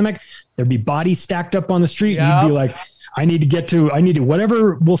 there'd be bodies stacked up on the street. Yep. You'd be like, I need to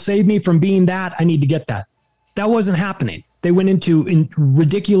whatever will save me from being that. I need to get that. That wasn't happening. They went into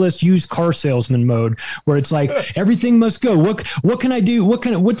ridiculous used car salesman mode where it's like, everything must go. What can I do?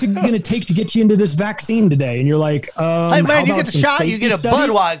 What's it going to take to get you into this vaccine today? And you're like, hey man, you get the shot, you get a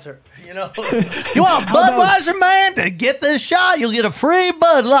Budweiser. You want a Budweiser, man? To get this shot, you'll get a free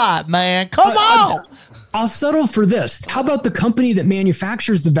Bud Light, man. Come on. I'll settle for this. How about the company that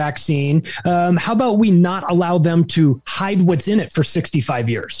manufactures the vaccine? How about we not allow them to hide what's in it for 65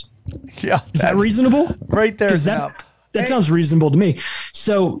 years? Yeah. Is that reasonable? Right there. That sounds reasonable to me.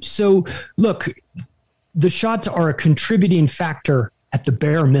 So look, the shots are a contributing factor at the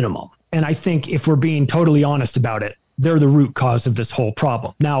bare minimum. And I think if we're being totally honest about it, they're the root cause of this whole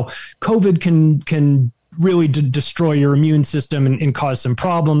problem. Now, COVID can really destroy your immune system and cause some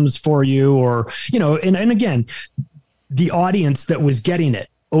problems for you, or, and again, the audience that was getting it,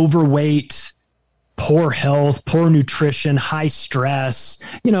 overweight, poor health, poor nutrition, high stress,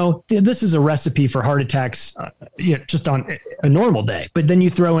 this is a recipe for heart attacks just on a normal day. But then you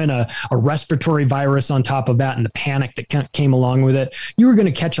throw in a respiratory virus on top of that and the panic that came along with it. You were going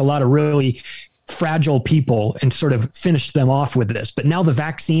to catch a lot of really fragile people and sort of finish them off with this. But now the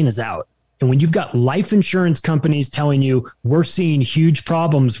vaccine is out. And when you've got life insurance companies telling you we're seeing huge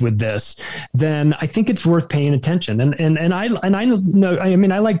problems with this, then I think it's worth paying attention. And I know, I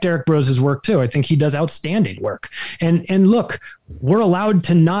mean, I like Derek Brose's work too. I think he does outstanding work. And look, we're allowed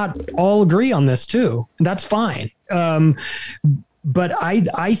to not all agree on this too. That's fine. But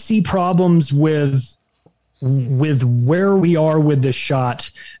I see problems with where we are with this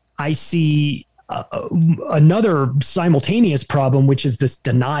shot. I see another simultaneous problem, which is this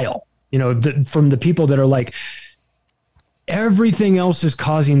denial. From the people that are like, everything else is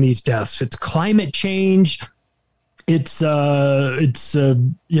causing these deaths. It's climate change. It's whatever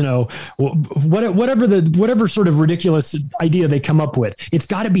sort of ridiculous idea they come up with. It's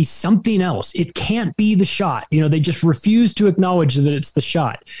got to be something else. It can't be the shot. They just refuse to acknowledge that it's the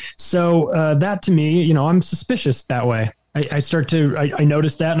shot. So that to me, I'm suspicious that way. I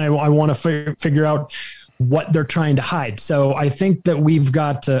notice that, and I want to figure out what they're trying to hide. So I think that we've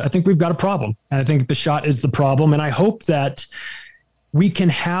got a problem, and I think the shot is the problem. And I hope that we can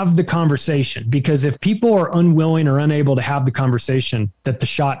have the conversation, because if people are unwilling or unable to have the conversation that the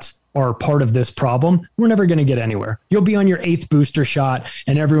shots are part of this problem, we're never going to get anywhere. You'll be on your 8th booster shot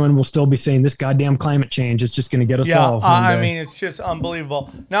and everyone will still be saying this goddamn climate change is just going to get us all. I mean, it's just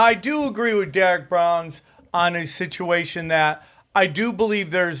unbelievable. Now, I do agree with Derek Browns on a situation that I do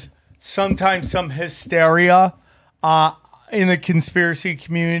believe there's sometimes some hysteria in the conspiracy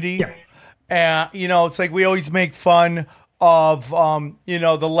community. Yeah. And, it's like we always make fun of,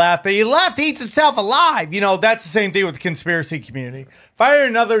 the left eats itself alive. That's the same thing with the conspiracy community. If I hear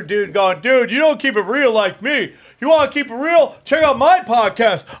another dude going, dude, you don't keep it real like me. You want to keep it real? Check out my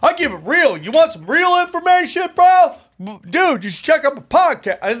podcast. I keep it real. You want some real information, bro? Dude, just check out my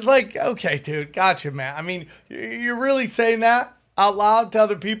podcast. I was like, okay, dude, gotcha, man. I mean, you're really saying that out loud to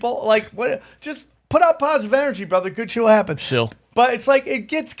other people? Like, what? Just put out positive energy, brother. Good shit will happen. Chill. But it's like it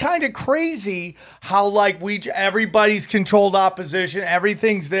gets kind of crazy how like everybody's controlled opposition,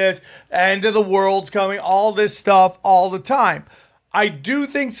 everything's this, end of the world's coming, all this stuff all the time. I do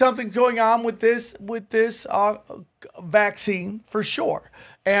think something's going on with this vaccine for sure,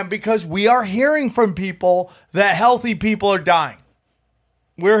 and because we are hearing from people that healthy people are dying,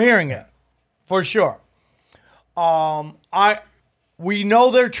 we're hearing it for sure. We know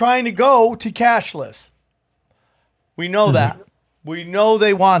they're trying to go to cashless. We know that. We know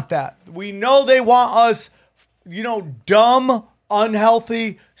they want that. We know they want us, dumb,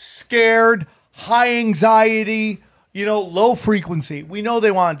 unhealthy, scared, high anxiety, low frequency. We know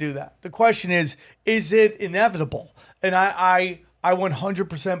they want to do that. The question is it inevitable? And I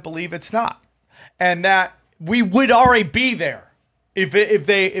 100% believe it's not. And that we would already be there if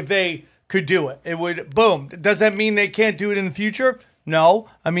they could do it. It would, boom. Does that mean they can't do it in the future? No.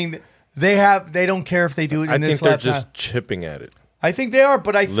 I mean, they don't care if they do it in this lifetime. I think they're just chipping at it. I think they are,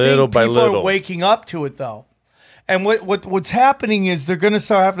 but I think people are waking up to it, though. And what's happening is they're going to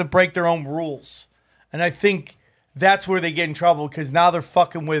start having to break their own rules. And I think that's where they get in trouble, because now they're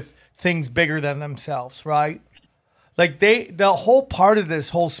fucking with things bigger than themselves, right? Like the whole part of this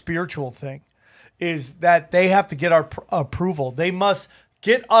whole spiritual thing is that they have to get our approval. They must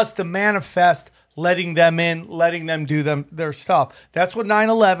get us to manifest letting them in, letting them do their stuff. That's what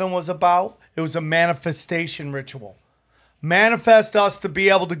 9/11 was about. It was a manifestation ritual. Manifest us to be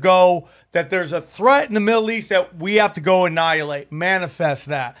able to go, that there's a threat in the Middle East that we have to go annihilate. Manifest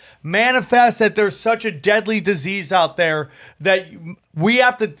that. Manifest that there's such a deadly disease out there that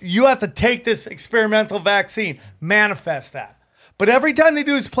you have to take this experimental vaccine. Manifest that. But every time they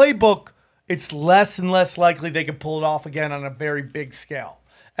do this playbook, it's less and less likely they can pull it off again on a very big scale.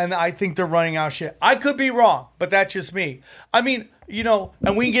 And I think they're running out of shit. I could be wrong, but that's just me. I mean,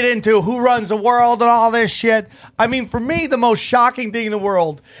 and we can get into who runs the world and all this shit. I mean, for me, the most shocking thing in the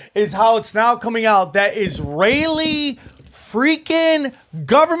world is how it's now coming out that Israeli freaking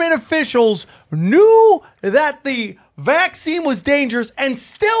government officials knew that the vaccine was dangerous and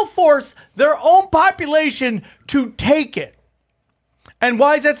still forced their own population to take it. And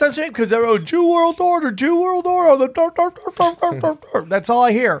why is that such a shame? Because they're Jew World Order. That's all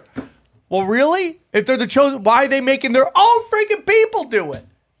I hear. Well, really? If they're the chosen, why are they making their own freaking people do it?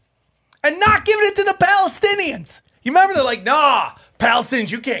 And not giving it to the Palestinians? You remember they're like, nah, Palestinians,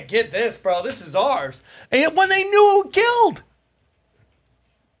 you can't get this, bro. This is ours. And yet when they knew who killed.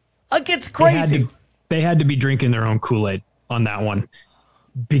 Like, it's crazy. They had to be drinking their own Kool-Aid on that one.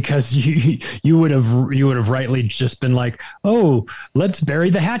 Because you would have rightly just been like, oh, let's bury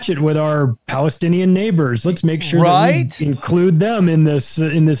the hatchet with our Palestinian neighbors. Let's make sure that we include them in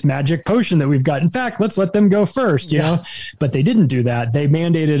this magic potion that we've got. In fact, let's let them go first, you know. But they didn't do that. They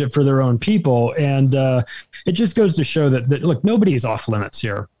mandated it for their own people, and it just goes to show that look, nobody is off limits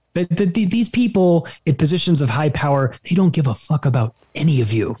here. These people in positions of high power, they don't give a fuck about any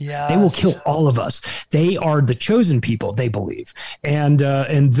of you. They will kill all of us. They are the chosen people, they believe, and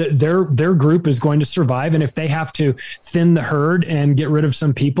their group is going to survive. And if they have to thin the herd and get rid of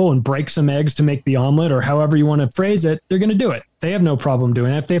some people and break some eggs to make the omelet, or however you want to phrase it, they're going to do it. They have no problem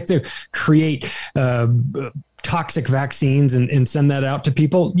doing it. If they have to create toxic vaccines and send that out to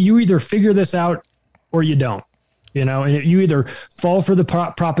people, you either figure this out or you don't. You know, and you either fall for the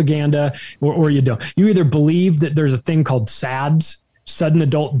propaganda or you don't. You either believe that there's a thing called SADS, sudden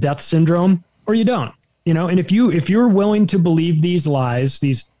adult death syndrome, or you don't. You know, and if you're willing to believe these lies,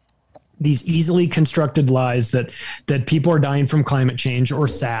 these easily constructed lies that people are dying from climate change or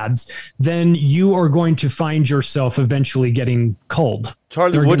SADS, then you are going to find yourself eventually getting cold.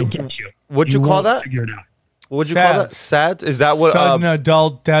 Charlie, what'd you call that? Figure it out. What'd you call that? SADS? Is that what sudden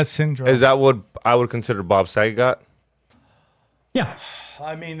adult death syndrome? Is that what I would consider Bob Saget got? Yeah.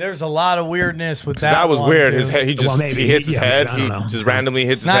 I mean, there's a lot of weirdness with that. That was weird. His head, he hits his head. I don't know. Just randomly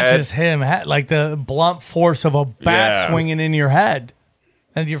hits his Not head. just him, like the blunt force of a bat swinging in your head.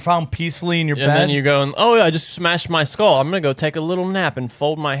 And you're found peacefully in your And bed. then you go, and, oh, yeah, I just smashed my skull. I'm going to go take a little nap and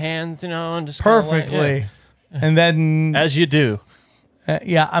fold my hands, and just kinda perfectly. And then, as you do.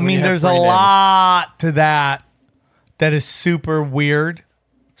 yeah, I mean, you have there's a brain damage. lot to that is super weird.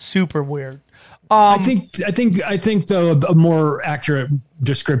 Super weird. I think though a more accurate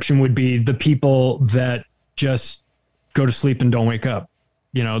description would be the people that just go to sleep and don't wake up.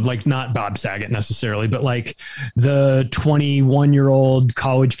 Like not Bob Saget necessarily, but like the 21-year-old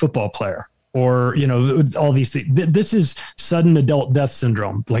college football player, or all these things. This is sudden adult death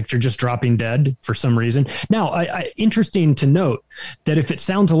syndrome. Like they're just dropping dead for some reason. Now, interesting to note that if it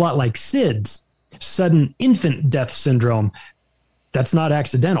sounds a lot like SIDS, sudden infant death syndrome, that's not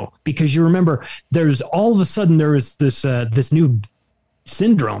accidental, because you remember there's all of a sudden there was this new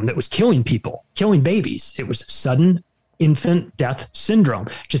syndrome that was killing people, killing babies. It was sudden infant death syndrome.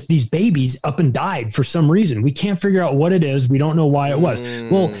 Just these babies up and died for some reason. We can't figure out what it is. We don't know why it was.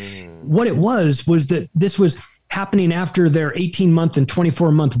 Well, what it was that this was happening after their 18-month and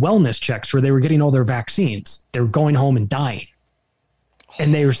 24-month wellness checks where they were getting all their vaccines. They were going home and dying.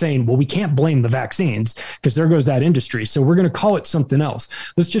 And they were saying, well, we can't blame the vaccines because there goes that industry. So we're going to call it something else.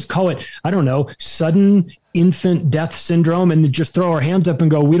 Let's just call it, I don't know, sudden infant death syndrome, and just throw our hands up and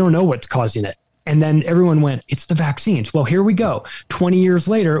go, we don't know what's causing it. And then everyone went, it's the vaccines. Well, here we go. 20 years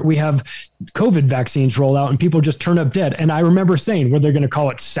later, we have COVID vaccines roll out and people just turn up dead. And I remember saying, were they going to call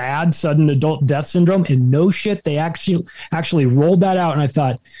it SAD, sudden adult death syndrome? And no shit, they actually rolled that out. And I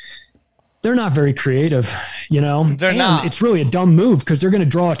thought, they're not very creative, They're not. It's really a dumb move because they're going to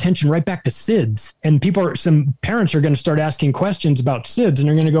draw attention right back to SIDS. And some parents are going to start asking questions about SIDS, and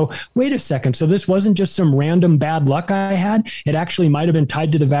they're going to go, wait a second. So this wasn't just some random bad luck I had. It actually might have been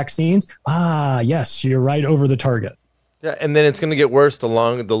tied to the vaccines. Ah, yes, you're right over the target. Yeah, and then it's going to get worse the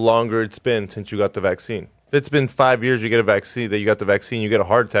longer it's been since you got the vaccine. If it's been 5 years, you get you got the vaccine, you get a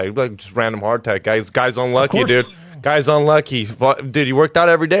heart attack. It'd be like just random heart attack. Guy's unlucky, dude. Guy's unlucky. Dude, he worked out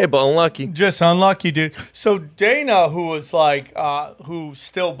every day, but unlucky. Just unlucky, dude. So Dana, who was like, who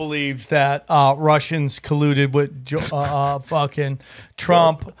still believes that Russians colluded with fucking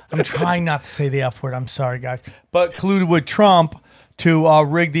Trump. I'm trying not to say the F word. I'm sorry, guys. But colluded with Trump to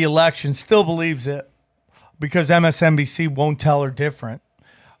rig the election. Still believes it because MSNBC won't tell her different.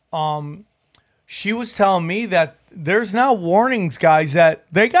 She was telling me that there's now warnings, guys, that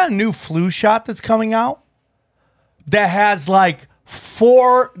they got a new flu shot that's coming out that has like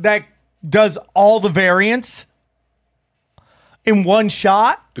 4 that does all the variants in one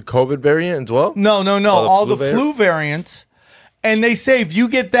shot. The COVID variant as well? No. All the flu variants. And they say if you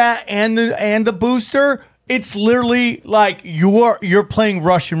get that and the booster, it's literally like you're playing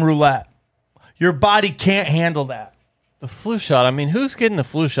Russian roulette. Your body can't handle that. The flu shot. I mean, who's getting the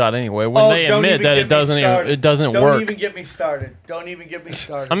flu shot anyway? When they admit that it doesn't work. Don't even get me started.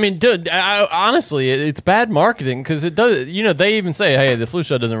 I mean, dude, honestly, it's bad marketing because it does. They even say, "Hey, the flu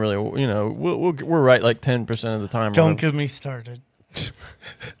shot doesn't really." We're right like 10% of the time. Don't get me started.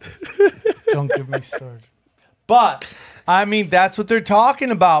 Don't get me started. But I mean, that's what they're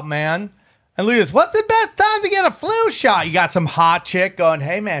talking about, man. And look at this. What's the best time to get a flu shot? You got some hot chick going,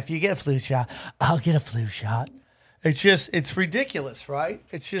 "Hey, man, if you get a flu shot, I'll get a flu shot." It's ridiculous, right?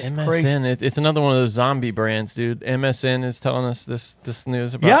 It's just MSN, crazy. It's another one of those zombie brands, dude. MSN is telling us this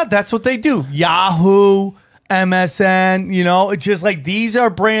news about. Yeah, that's what they do. Yahoo, MSN, it's just like these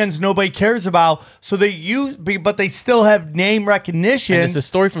are brands nobody cares about. So they use, but they still have name recognition. And it's a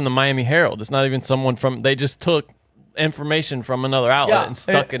story from the Miami Herald. It's not even someone they just took information from another outlet and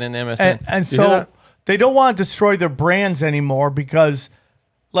stuck it in MSN. And so they don't want to destroy their brands anymore because.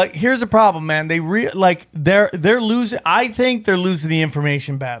 Like, here's the problem, man. They're losing. I think they're losing the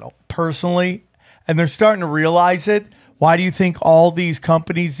information battle personally, and they're starting to realize it. Why do you think all these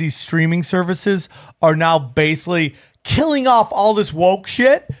companies, these streaming services, are now basically killing off all this woke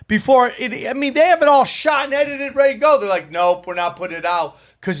shit before it? I mean, they have it all shot and edited, ready to go. They're like, nope, we're not putting it out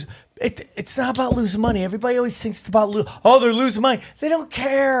because it's not about losing money. Everybody always thinks it's about they're losing money. They don't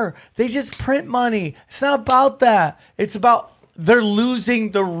care. They just print money. It's not about that. It's about. They're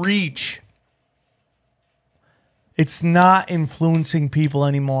losing the reach. It's not influencing people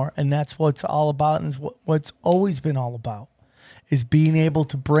anymore. And that's what it's all about. And what's always been all about is being able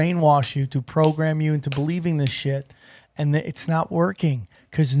to brainwash you, to program you into believing this shit. And it's not working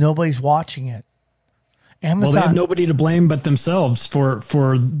because nobody's watching it. Amazon. Well, they have nobody to blame but themselves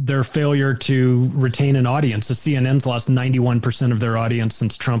for their failure to retain an audience. So CNN's lost 91% of their audience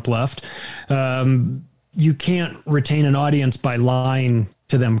since Trump left. you can't retain an audience by lying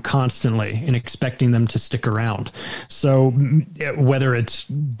to them constantly and expecting them to stick around. So whether it's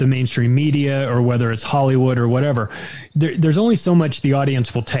the mainstream media or whether it's Hollywood or whatever, there's only so much the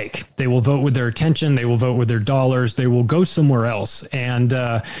audience will take. They will vote with their attention. They will vote with their dollars. They will go somewhere else. And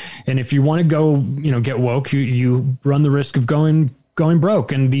if you want to go, get woke, you run the risk of going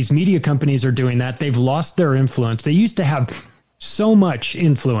broke. And these media companies are doing that. They've lost their influence. They used to have so much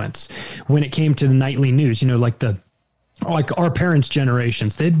influence when it came to the nightly news, like our parents'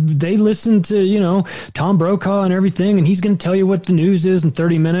 generations, they listen to, Tom Brokaw and everything, and he's going to tell you what the news is in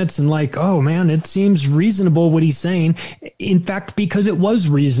 30 minutes. And like, oh man, it seems reasonable what he's saying. In fact, because it was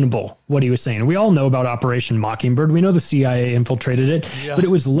reasonable what he was saying. We all know about Operation Mockingbird. We know the CIA infiltrated it, but it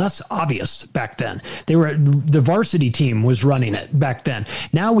was less obvious back then. The varsity team was running it back then.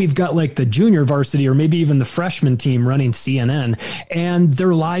 Now we've got like the junior varsity or maybe even the freshman team running CNN, and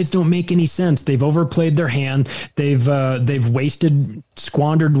their lies don't make any sense. They've overplayed their hand. They've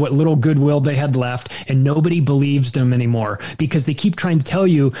squandered what little goodwill they had left, and nobody believes them anymore because they keep trying to tell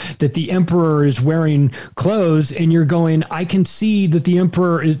you that the emperor is wearing clothes, and you're going, I can see that the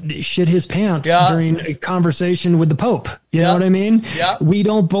emperor shit his pants during a conversation with the Pope. You know what I mean? Yeah. We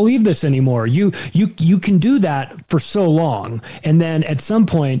don't believe this anymore. You can do that for so long, and then at some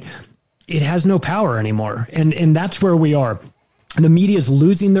point it has no power anymore. And that's where we are. The media is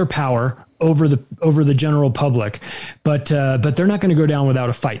losing their power over the general public, but they're not going to go down without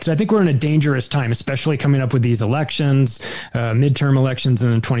a fight. So I think we're in a dangerous time, especially coming up with these elections, midterm elections,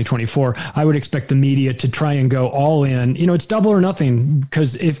 and then 2024. I would expect the media to try and go all in. It's double or nothing,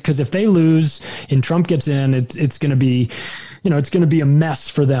 because if they lose and Trump gets in, it's going to be, it's going to be a mess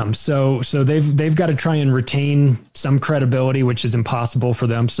for them. So they've got to try and retain some credibility, which is impossible for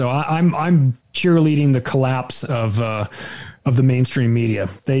them. So I'm cheerleading the collapse of the mainstream media.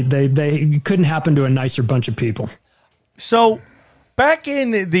 They couldn't happen to a nicer bunch of people. So back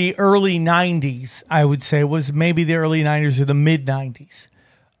in the early 90s, I would say, it was maybe the early 90s or the mid 90s.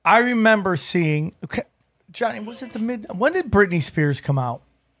 I remember seeing, Johnny, was it when did Britney Spears come out?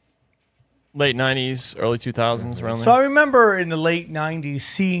 Late 90s, early 2000s, around there. So I remember in the late 90s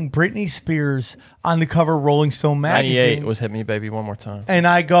seeing Britney Spears on the cover of Rolling Stone magazine. 98 was Hit Me Baby One More Time. And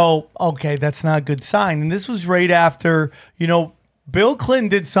I go, okay, that's not a good sign. And this was right after, Bill Clinton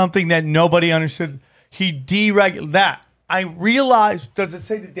did something that nobody understood. He deregulated that. I realized, does it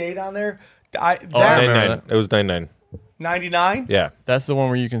say the date on there? I remember that. It was 99. 99? Yeah. That's the one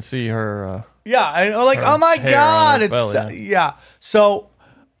where you can see her. Oh my God. It's belly, So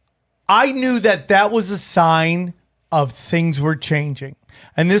I knew that was a sign of things were changing.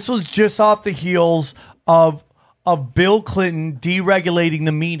 And this was just off the heels of Bill Clinton deregulating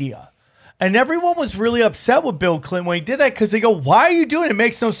the media. And everyone was really upset with Bill Clinton when he did that, because they go, why are you doing it? It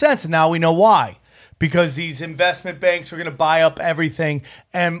makes no sense. And now we know why. Because these investment banks were going to buy up everything,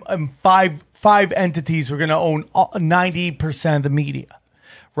 and five entities were going to own 90% of the media,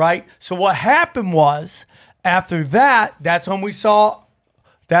 right? So what happened was, after that, that's when we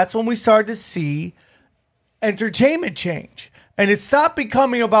started to see entertainment change. And it stopped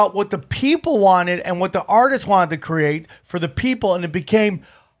becoming about what the people wanted and what the artists wanted to create for the people. And it became,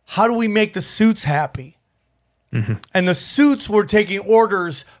 how do we make the suits happy? Mm-hmm. And the suits were taking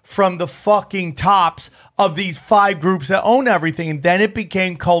orders from the fucking tops of these 5 groups that own everything. And then it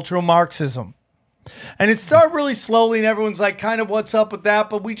became cultural Marxism. And it started really slowly, and everyone's like, kind of, what's up with that?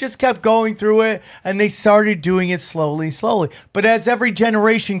 But we just kept going through it, and they started doing it slowly. But as every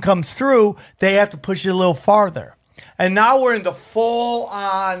generation comes through, they have to push it a little farther. And now we're in the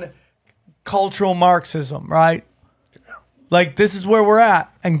full-on cultural Marxism, right? Like, this is where we're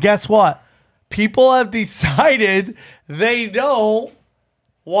at. And guess what? People have decided they don't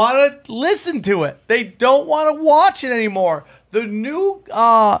want to listen to it. They don't want to watch it anymore. The new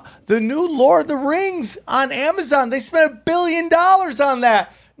Lord of the Rings on Amazon, they spent $1 billion on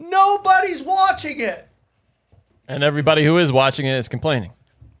that. Nobody's watching it. And everybody who is watching it is complaining.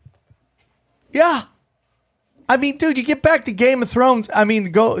 Yeah. I mean, dude, you get back to Game of Thrones. I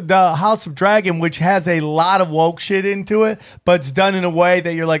mean, the House of Dragon, which has a lot of woke shit into it, but it's done in a way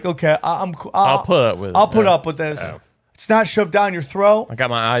that you're like, okay, I'll put up with it. I'll put up with this. Yeah. It's not shoved down your throat. I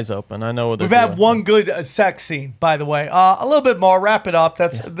got my eyes open. I know what they're doing. We've had one good sex scene, by the way. A little bit more. Wrap it up.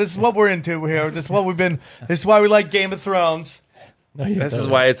 This is what we're into here. This is what we've been. This is why we like Game of Thrones. No, this is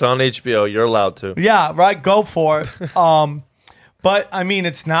why it's on HBO. You're allowed to. Yeah, right. Go for it. But I mean,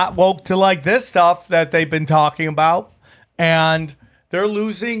 it's not woke to like this stuff that they've been talking about, and They're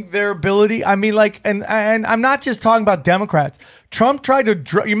losing their ability. I mean, like, and I'm not just talking about Democrats. Trump tried to.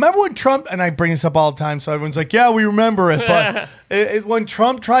 You remember when Trump, and I bring this up all the time, so everyone's like, "Yeah, we remember it." But when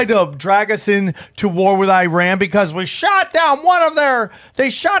Trump tried to drag us into war with Iran because we shot down they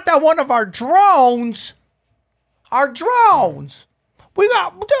shot down one of our drones. Our drones.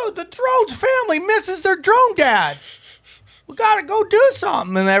 The drone's family misses their drone dad. We gotta go do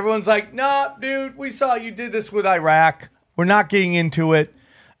something. And everyone's like, "Nah, dude, we saw you did this with Iraq. We're not getting into it."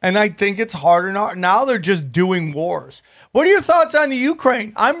 And I think it's harder now. They're just doing wars. What are your thoughts on the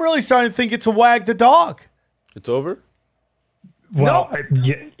Ukraine? I'm really starting to think it's a wag the dog. It's over? Well,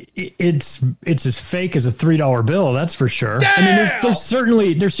 it's as fake as a $3 bill. That's for sure. Damn! I mean,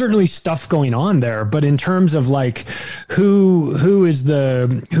 there's certainly stuff going on there, but in terms of like who's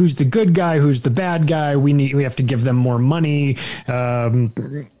the good guy, who's the bad guy, we have to give them more money.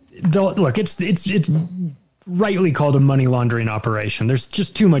 Look, it's rightly called a money laundering operation. There's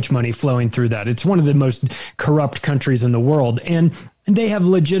just too much money flowing through that. It's one of the most corrupt countries in the world, and they have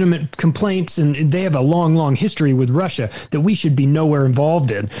legitimate complaints, and they have a long history with Russia that we should be nowhere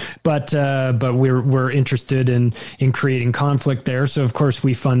involved in. But we're interested in creating conflict there. So of course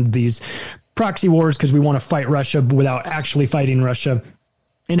we fund these proxy wars because we want to fight Russia without actually fighting Russia.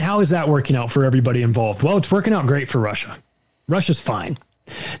 And how is that working out for everybody involved? Well, it's working out great for Russia. Russia's fine.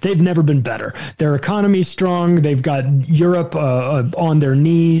 They've never been better. Their economy's strong. They've got Europe on their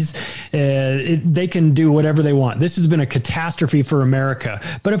knees. They can do whatever they want. This has been a catastrophe for America.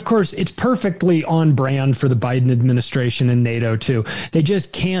 But of course, it's perfectly on brand for the Biden administration and NATO too. They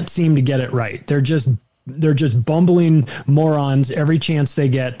just can't seem to get it right. They're just bumbling morons. Every chance they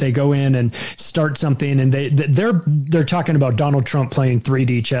get, they go in and start something, and they're talking about Donald Trump playing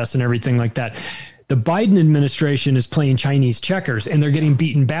 3D chess and everything like that. The Biden administration is playing Chinese checkers, and they're getting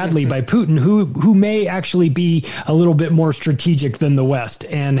beaten badly by Putin, who may actually be a little bit more strategic than the West,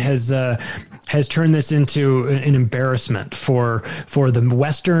 and has turned this into an embarrassment for the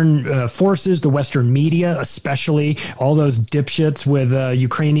Western forces, the Western media, especially all those dipshits with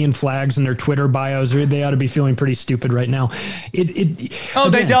Ukrainian flags in their Twitter bios. They ought to be feeling pretty stupid right now.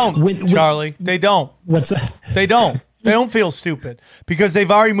 They don't, Charlie. They don't. What's that? They don't. They don't feel stupid because they've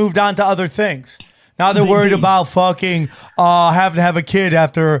already moved on to other things. Now they're worried about fucking having to have a kid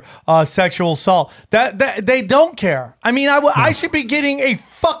after sexual assault. That they don't care. I mean, I should be getting a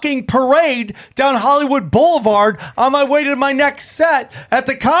fucking parade down Hollywood Boulevard on my way to my next set at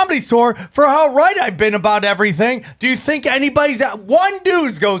the Comedy Store for how right I've been about everything. Do you think anybody's one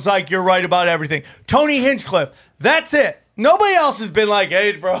dude goes like, "You're right about everything"? Tony Hinchcliffe. That's it. Nobody else has been like,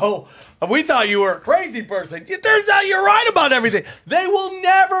 "Hey, bro, we thought you were a crazy person. It turns out you're right about everything." They will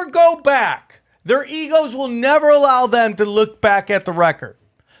never go back. Their egos will never allow them to look back at the record.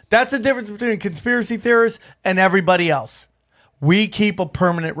 That's the difference between conspiracy theorists and everybody else. We keep a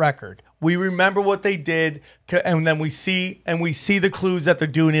permanent record. We remember what they did, and then we see the clues that they're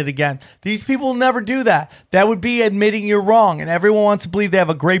doing it again. These people will never do that. That would be admitting you're wrong, and everyone wants to believe they have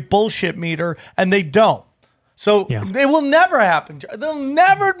a great bullshit meter, and they don't. So It will never happen. They'll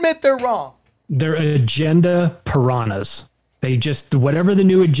never admit they're wrong. They're agenda piranhas. They just, whatever the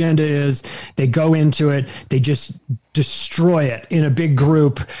new agenda is, they go into it. They just destroy it in a big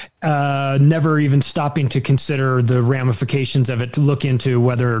group, never even stopping to consider the ramifications of it, to look into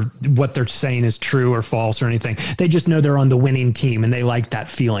whether what they're saying is true or false or anything. They just know they're on the winning team, and they like that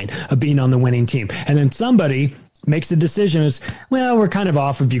feeling of being on the winning team. And then somebody makes a decision as, well, we're kind of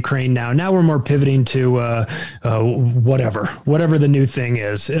off of Ukraine now. Now we're more pivoting to whatever the new thing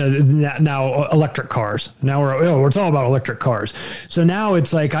is. Now electric cars. Now it's all about electric cars. So now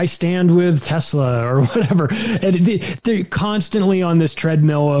it's like, I stand with Tesla or whatever. And they're constantly on this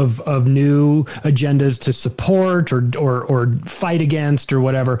treadmill of new agendas to support or fight against or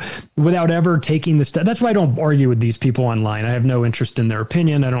whatever, without ever taking the step. That's why I don't argue with these people online. I have no interest in their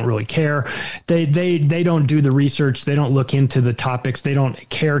opinion. I don't really care. They don't do the research. They don't look into the topics. They don't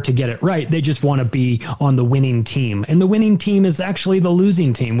care to get it right. They just want to be on the winning team. And the winning team is actually the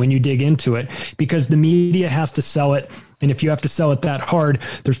losing team when you dig into it, because the media has to sell it. And if you have to sell it that hard,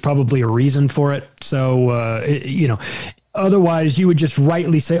 there's probably a reason for it. So, otherwise you would just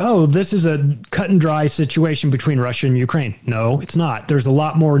rightly say, oh, this is a cut and dry situation between Russia and Ukraine. No, it's not. There's a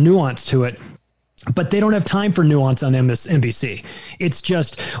lot more nuance to it. But they don't have time for nuance on NBC. It's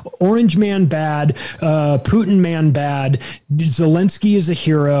just Orange Man bad, Putin man bad, Zelensky is a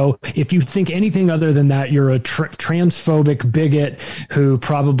hero. If you think anything other than that, you're a transphobic bigot who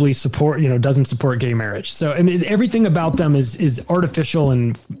probably doesn't support gay marriage. So I mean, everything about them is artificial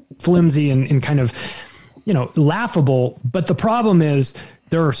and flimsy and kind of, laughable. But the problem is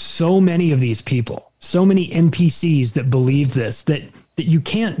there are so many of these people, so many NPCs that believe this, that that you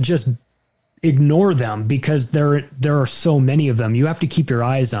can't just ignore them because there are so many of them. You have to keep your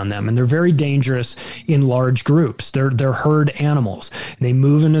eyes on them, and they're very dangerous in large groups. They're herd animals. They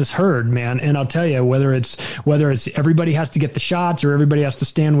move in this herd, man. And I'll tell you, whether it's everybody has to get the shots or everybody has to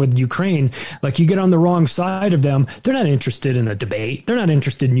stand with Ukraine, like you get on the wrong side of them, they're not interested in a debate. They're not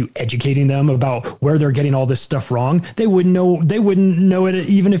interested in you educating them about where they're getting all this stuff wrong. They wouldn't know it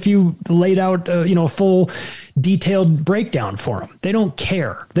even if you laid out a full detailed breakdown for them. They don't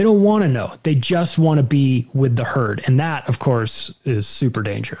care. They don't want to know. They just want to be with the herd. And that, of course, is super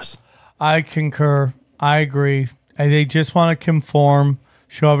dangerous. I concur. I agree. And they just want to conform,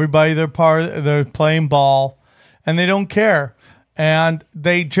 show everybody they're playing ball, and they don't care. And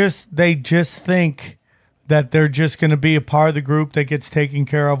they just think that they're just going to be a part of the group that gets taken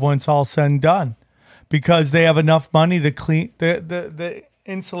care of when it's all said and done, because they have enough money to clean the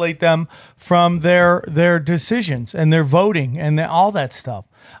insulate them from their decisions and their voting and all that stuff.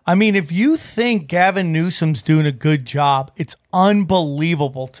 I mean, if you think Gavin Newsom's doing a good job, it's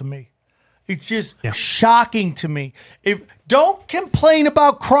unbelievable to me. It's just shocking to me. Don't complain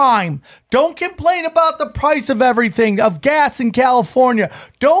about crime. Don't complain about the price of everything, of gas in California.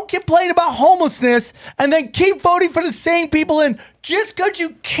 Don't complain about homelessness and then keep voting for the same people in just because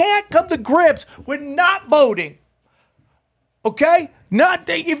you can't come to grips with not voting. Okay?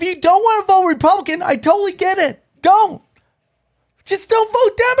 If you don't want to vote Republican, I totally get it. Don't. Just don't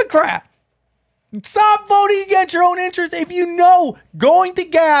vote Democrat. Stop voting against your own interests. If you know going to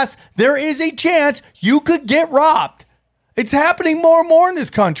gas, there is a chance you could get robbed. It's happening more and more in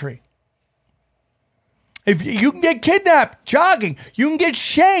this country. If you can get kidnapped jogging, you can get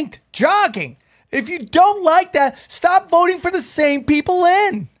shanked jogging. If you don't like that, stop voting for the same people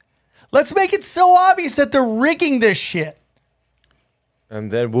in. Let's make it so obvious that they're rigging this shit. And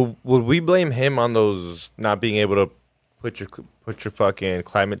then will we blame him on those not being able to put your fucking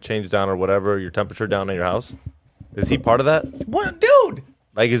climate change down or whatever, your temperature down in your house? Is he part of that? What, dude?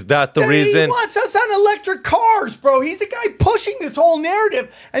 Like, is that the reason? He wants us on electric cars, bro. He's the guy pushing this whole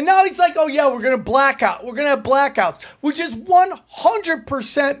narrative. And now he's like, oh, yeah, we're going to blackout. We're going to have blackouts, which is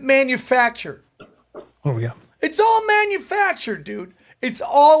 100% manufactured. Oh, yeah. It's all manufactured, dude. It's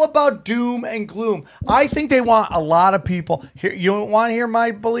all about doom and gloom. I think they want a lot of people. Here, you want to hear my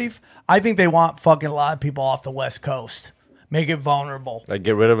belief? I think they want fucking a lot of people off the West Coast. Make it vulnerable. Like,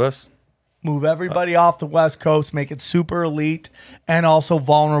 get rid of us? Move everybody off the West Coast. Make it super elite and also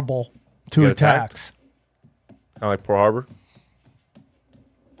vulnerable to attacks. Kind of like Pearl Harbor?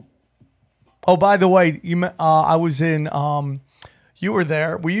 Oh, by the way, I was in... you were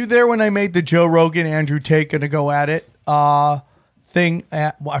there. Were you there when I made the Joe Rogan, Andrew Tate gonna go at it thing?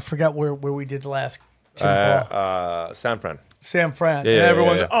 I forgot where we did the last. San Fran. San Fran. Yeah, and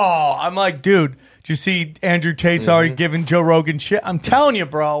everyone, yeah. oh, I'm like, dude, did you see Andrew Tate's already giving Joe Rogan shit? I'm telling you,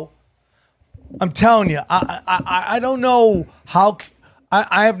 bro. I'm telling you. I don't know how.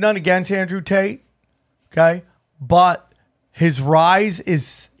 I have none against Andrew Tate, okay? But his rise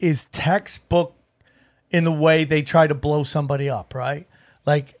is textbook in the way they try to blow somebody up, right?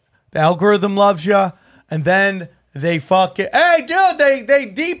 Like, the algorithm loves you, and then they fucking, hey, dude, they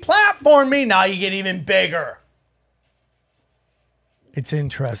deplatform me. Now you get even bigger. It's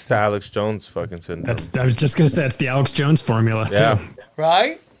interesting. It's the Alex Jones fucking syndrome. I was just going to say, it's the Alex Jones formula, too.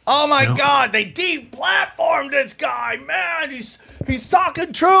 Right? Oh, my God, they deplatformed this guy. Man, he's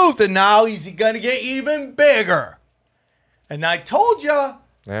talking truth, and now he's going to get even bigger. And I told you.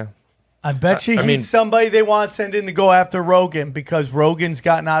 Yeah. I bet you he's somebody they want to send in to go after Rogan because Rogan's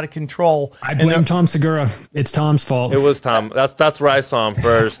gotten out of control. I blame Tom Segura. It's Tom's fault. It was Tom. That's where I saw him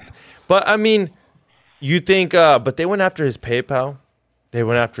first. But, I mean, you think, but they went after his PayPal. They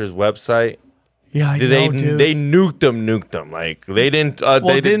went after his website. Yeah, dude. They nuked him. Like, they didn't.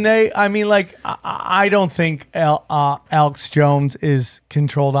 Didn't they? I mean, like, I don't think Alex Jones is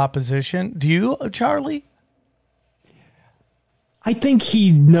controlled opposition. Do you, Charlie? I think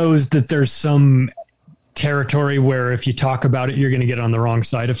he knows that there's some territory where if you talk about it, you're going to get on the wrong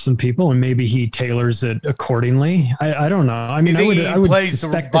side of some people, and maybe he tailors it accordingly. I don't know. I mean, I would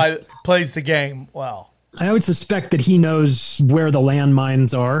suspect plays the game well. I would suspect that he knows where the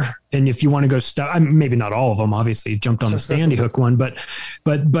landmines are, and if you want to go maybe not all of them. Obviously, he jumped on the Sandy Hook one, but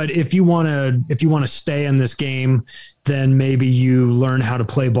if you want to stay in this game, then maybe you learn how to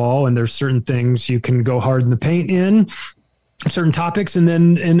play ball, and there's certain things you can go hard in the paint in. Certain topics, and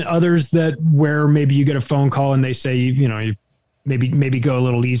then in others that where maybe you get a phone call and they say, you maybe go a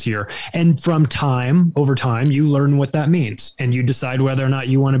little easier. And over time, you learn what that means, and you decide whether or not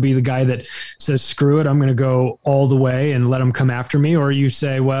you want to be the guy that says, screw it, I'm going to go all the way and let them come after me. Or you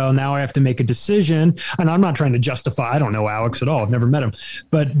say, well, now I have to make a decision. And I'm not trying to justify, I don't know Alex at all. I've never met him,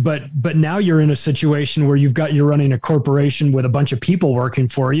 but now you're in a situation where you're running a corporation with a bunch of people working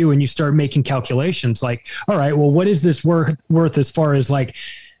for you, and you start making calculations like, all right, well, what is this worth as far as like,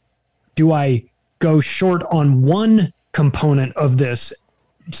 do I go short on one component of this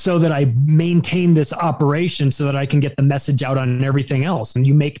so that I maintain this operation so that I can get the message out on everything else? And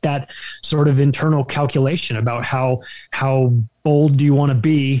you make that sort of internal calculation about how bold do you want to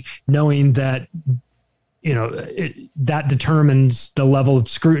be, knowing that, that determines the level of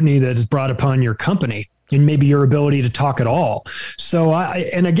scrutiny that is brought upon your company and maybe your ability to talk at all. So I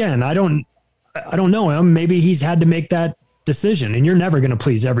don't know him. Maybe he's had to make that decision, and you're never going to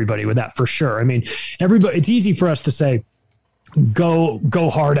please everybody with that, for sure. I mean, it's easy for us to say, go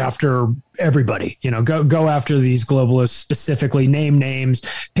hard after everybody, go after these globalists, specifically name names,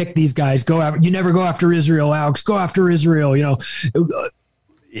 pick these guys, you never go after Israel, Alex, go after Israel.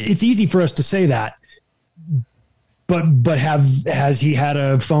 It's easy for us to say that, but has he had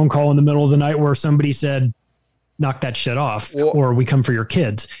a phone call in the middle of the night where somebody said, knock that shit off, or we come for your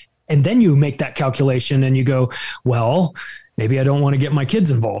kids? And then you make that calculation and you go, well, maybe I don't want to get my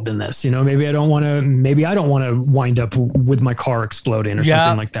kids involved in this. Maybe I don't want to wind up with my car exploding or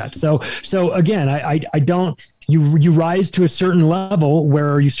something like that. So again, I don't, you rise to a certain level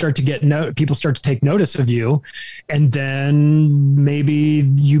where you start to get people start to take notice of you, and then maybe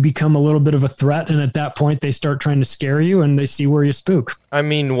you become a little bit of a threat. And at that point they start trying to scare you, and they see where you spook. I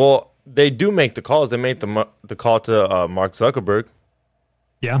mean, well, they do make the calls. They made the call to Mark Zuckerberg.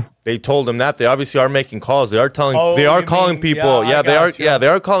 Yeah, they told him that they obviously are making calls. They are calling people. They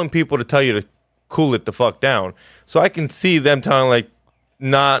are calling people to tell you to cool it the fuck down. So I can see them telling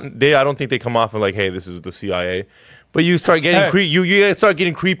I don't think they come off and like, hey, this is the CIA. But you start getting you start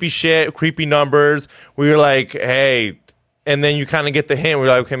getting creepy shit, creepy numbers where you're like, hey, and then you kind of get the hint where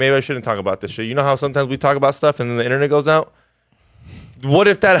you're like, okay, maybe I shouldn't talk about this shit. You know how sometimes we talk about stuff and then the internet goes out? What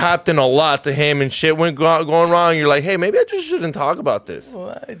if that happened a lot to him and shit went going wrong? You're like, hey, maybe I just shouldn't talk about this.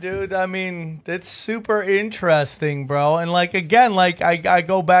 Well, dude, I mean, it's super interesting, bro. And again, I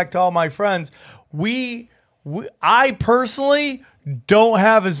go back to all my friends. I personally don't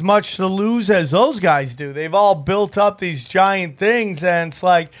have as much to lose as those guys do. They've all built up these giant things, and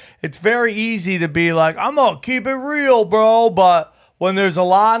it's very easy to be like, I'm going to keep it real, bro. But when there's a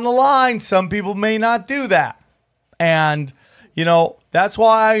lot on the line, some people may not do that. And that's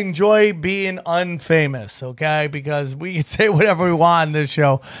why I enjoy being unfamous, okay? Because we can say whatever we want on this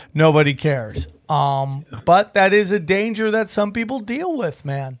show. Nobody cares. But that is a danger that some people deal with,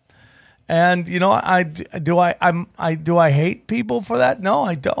 man. And, do I hate people for that? No,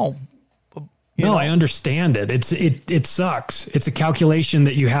 I don't. I understand it. It sucks. It's a calculation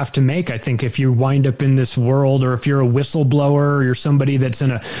that you have to make. I think if you wind up in this world, or if you're a whistleblower, or you're somebody that's in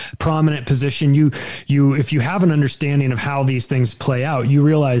a prominent position, if you have an understanding of how these things play out, you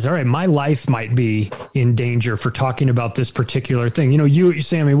realize, all right, my life might be in danger for talking about this particular thing. You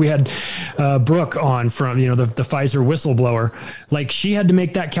Sammy, we had Brooke on from the Pfizer whistleblower. Like, she had to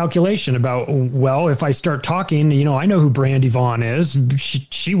make that calculation about, well, if I start talking, I know who Brandy Vaughn is.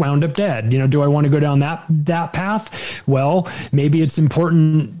 She wound up dead. Do I want to go down that path? Well, maybe it's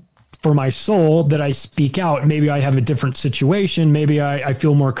important for my soul that I speak out. Maybe I have a different situation. Maybe I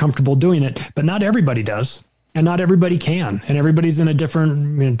feel more comfortable doing it, but not everybody does. And not everybody can. And everybody's in a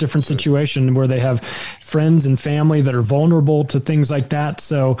different situation where they have friends and family that are vulnerable to things like that.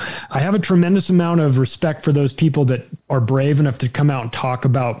 So I have a tremendous amount of respect for those people that are brave enough to come out and talk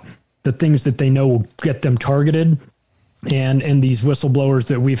about the things that they know will get them targeted. And these whistleblowers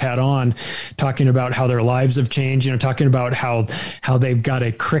that we've had on talking about how their lives have changed, talking about how they've got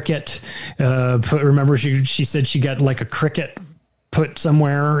a cricket. Remember, she said she got like a cricket put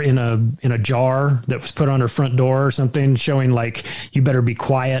somewhere in a jar that was put on her front door or something, showing like, you better be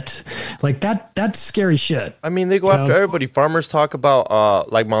quiet. Like that's scary shit. I mean, they go after everybody. Farmers talk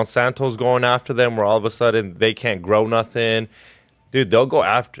about like Monsanto's going after them, where all of a sudden they can't grow nothing. Dude, they'll go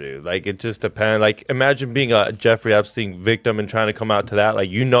after you. Like, it just depends. Like, imagine being a Jeffrey Epstein victim and trying to come out to that.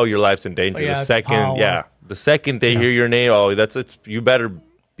 Like, your life's in danger. Yeah, the second they hear your name, you better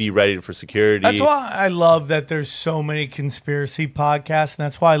be ready for security. That's why I love that there's so many conspiracy podcasts, and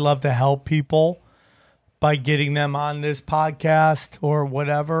that's why I love to help people by getting them on this podcast or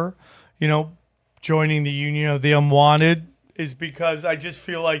whatever. Joining the Union of the Unwanted is because I just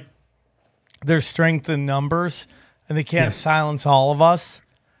feel like there's strength in numbers. And they can't silence all of us.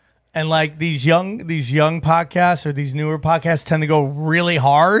 And like these young podcasts or these newer podcasts tend to go really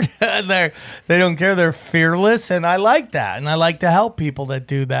hard. They don't care. They're fearless, and I like that. And I like to help people that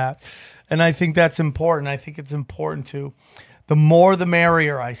do that. And I think that's important. I think it's important too. The more the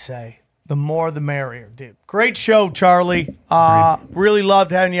merrier, I say. The more the merrier, dude. Great show, Charlie. Really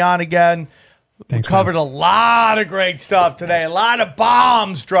loved having you on again. Thanks, we covered a lot of great stuff today. A lot of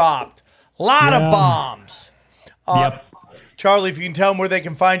bombs dropped. A lot of bombs. Yep. Charlie, if you can tell them where they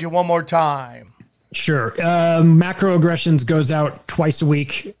can find you one more time. Sure. Macroaggressions goes out twice a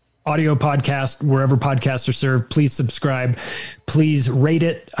week. Audio podcast, wherever podcasts are served. Please subscribe. Please rate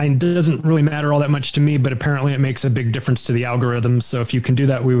it. It doesn't really matter all that much to me, but apparently it makes a big difference to the algorithm. So if you can do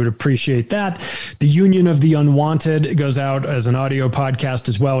that, we would appreciate that. The Union of the Unwanted goes out as an audio podcast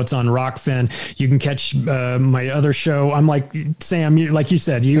as well. It's on Rockfin. You can catch my other show. I'm like Sam, like you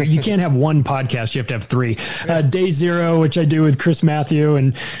said, you can't have one podcast. You have to have three. Day Zero, which I do with Chris Matthew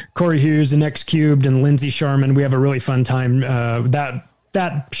and Corey Hughes and X Cubed and Lindsay Sharman. We have a really fun time.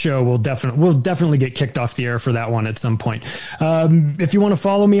 That show will definitely get kicked off the air for that one at some point. If you want to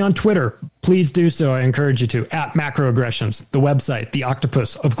follow me on Twitter, please do so. I encourage you to @Macroaggressions, the website,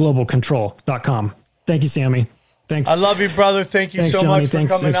 theoctopusofglobalcontrol.com. Thank you, Sammy. Thanks. I love you, brother. Thank you Thanks, so Johnny. much for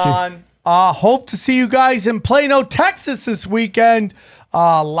Thanks, coming XG. on. Hope to see you guys in Plano, Texas this weekend.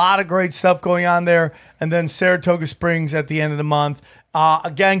 A lot of great stuff going on there. And then Saratoga Springs at the end of the month.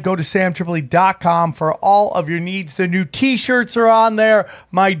 Again, go to samtripoli.com for all of your needs. The new t-shirts are on there.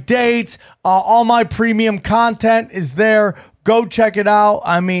 My dates, all my premium content is there. Go check it out.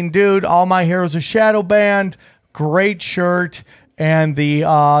 I mean, dude, all my Heroes of Shadow Band, great shirt. And the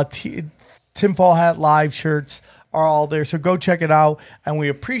Tinfoil Hat Live shirts are all there. So go check it out. And we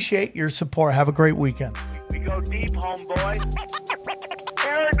appreciate your support. Have a great weekend. We go deep, homeboy.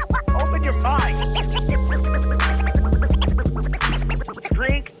 Aaron, open your mind.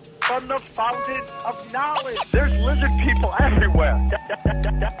 Drink from the fountain of knowledge. There's lizard people everywhere.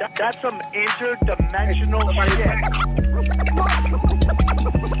 That's some interdimensional shit.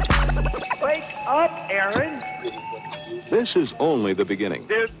 Wake up, Aaron. This is only the beginning.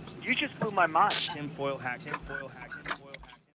 Dude, you just blew my mind. Tinfoil hat.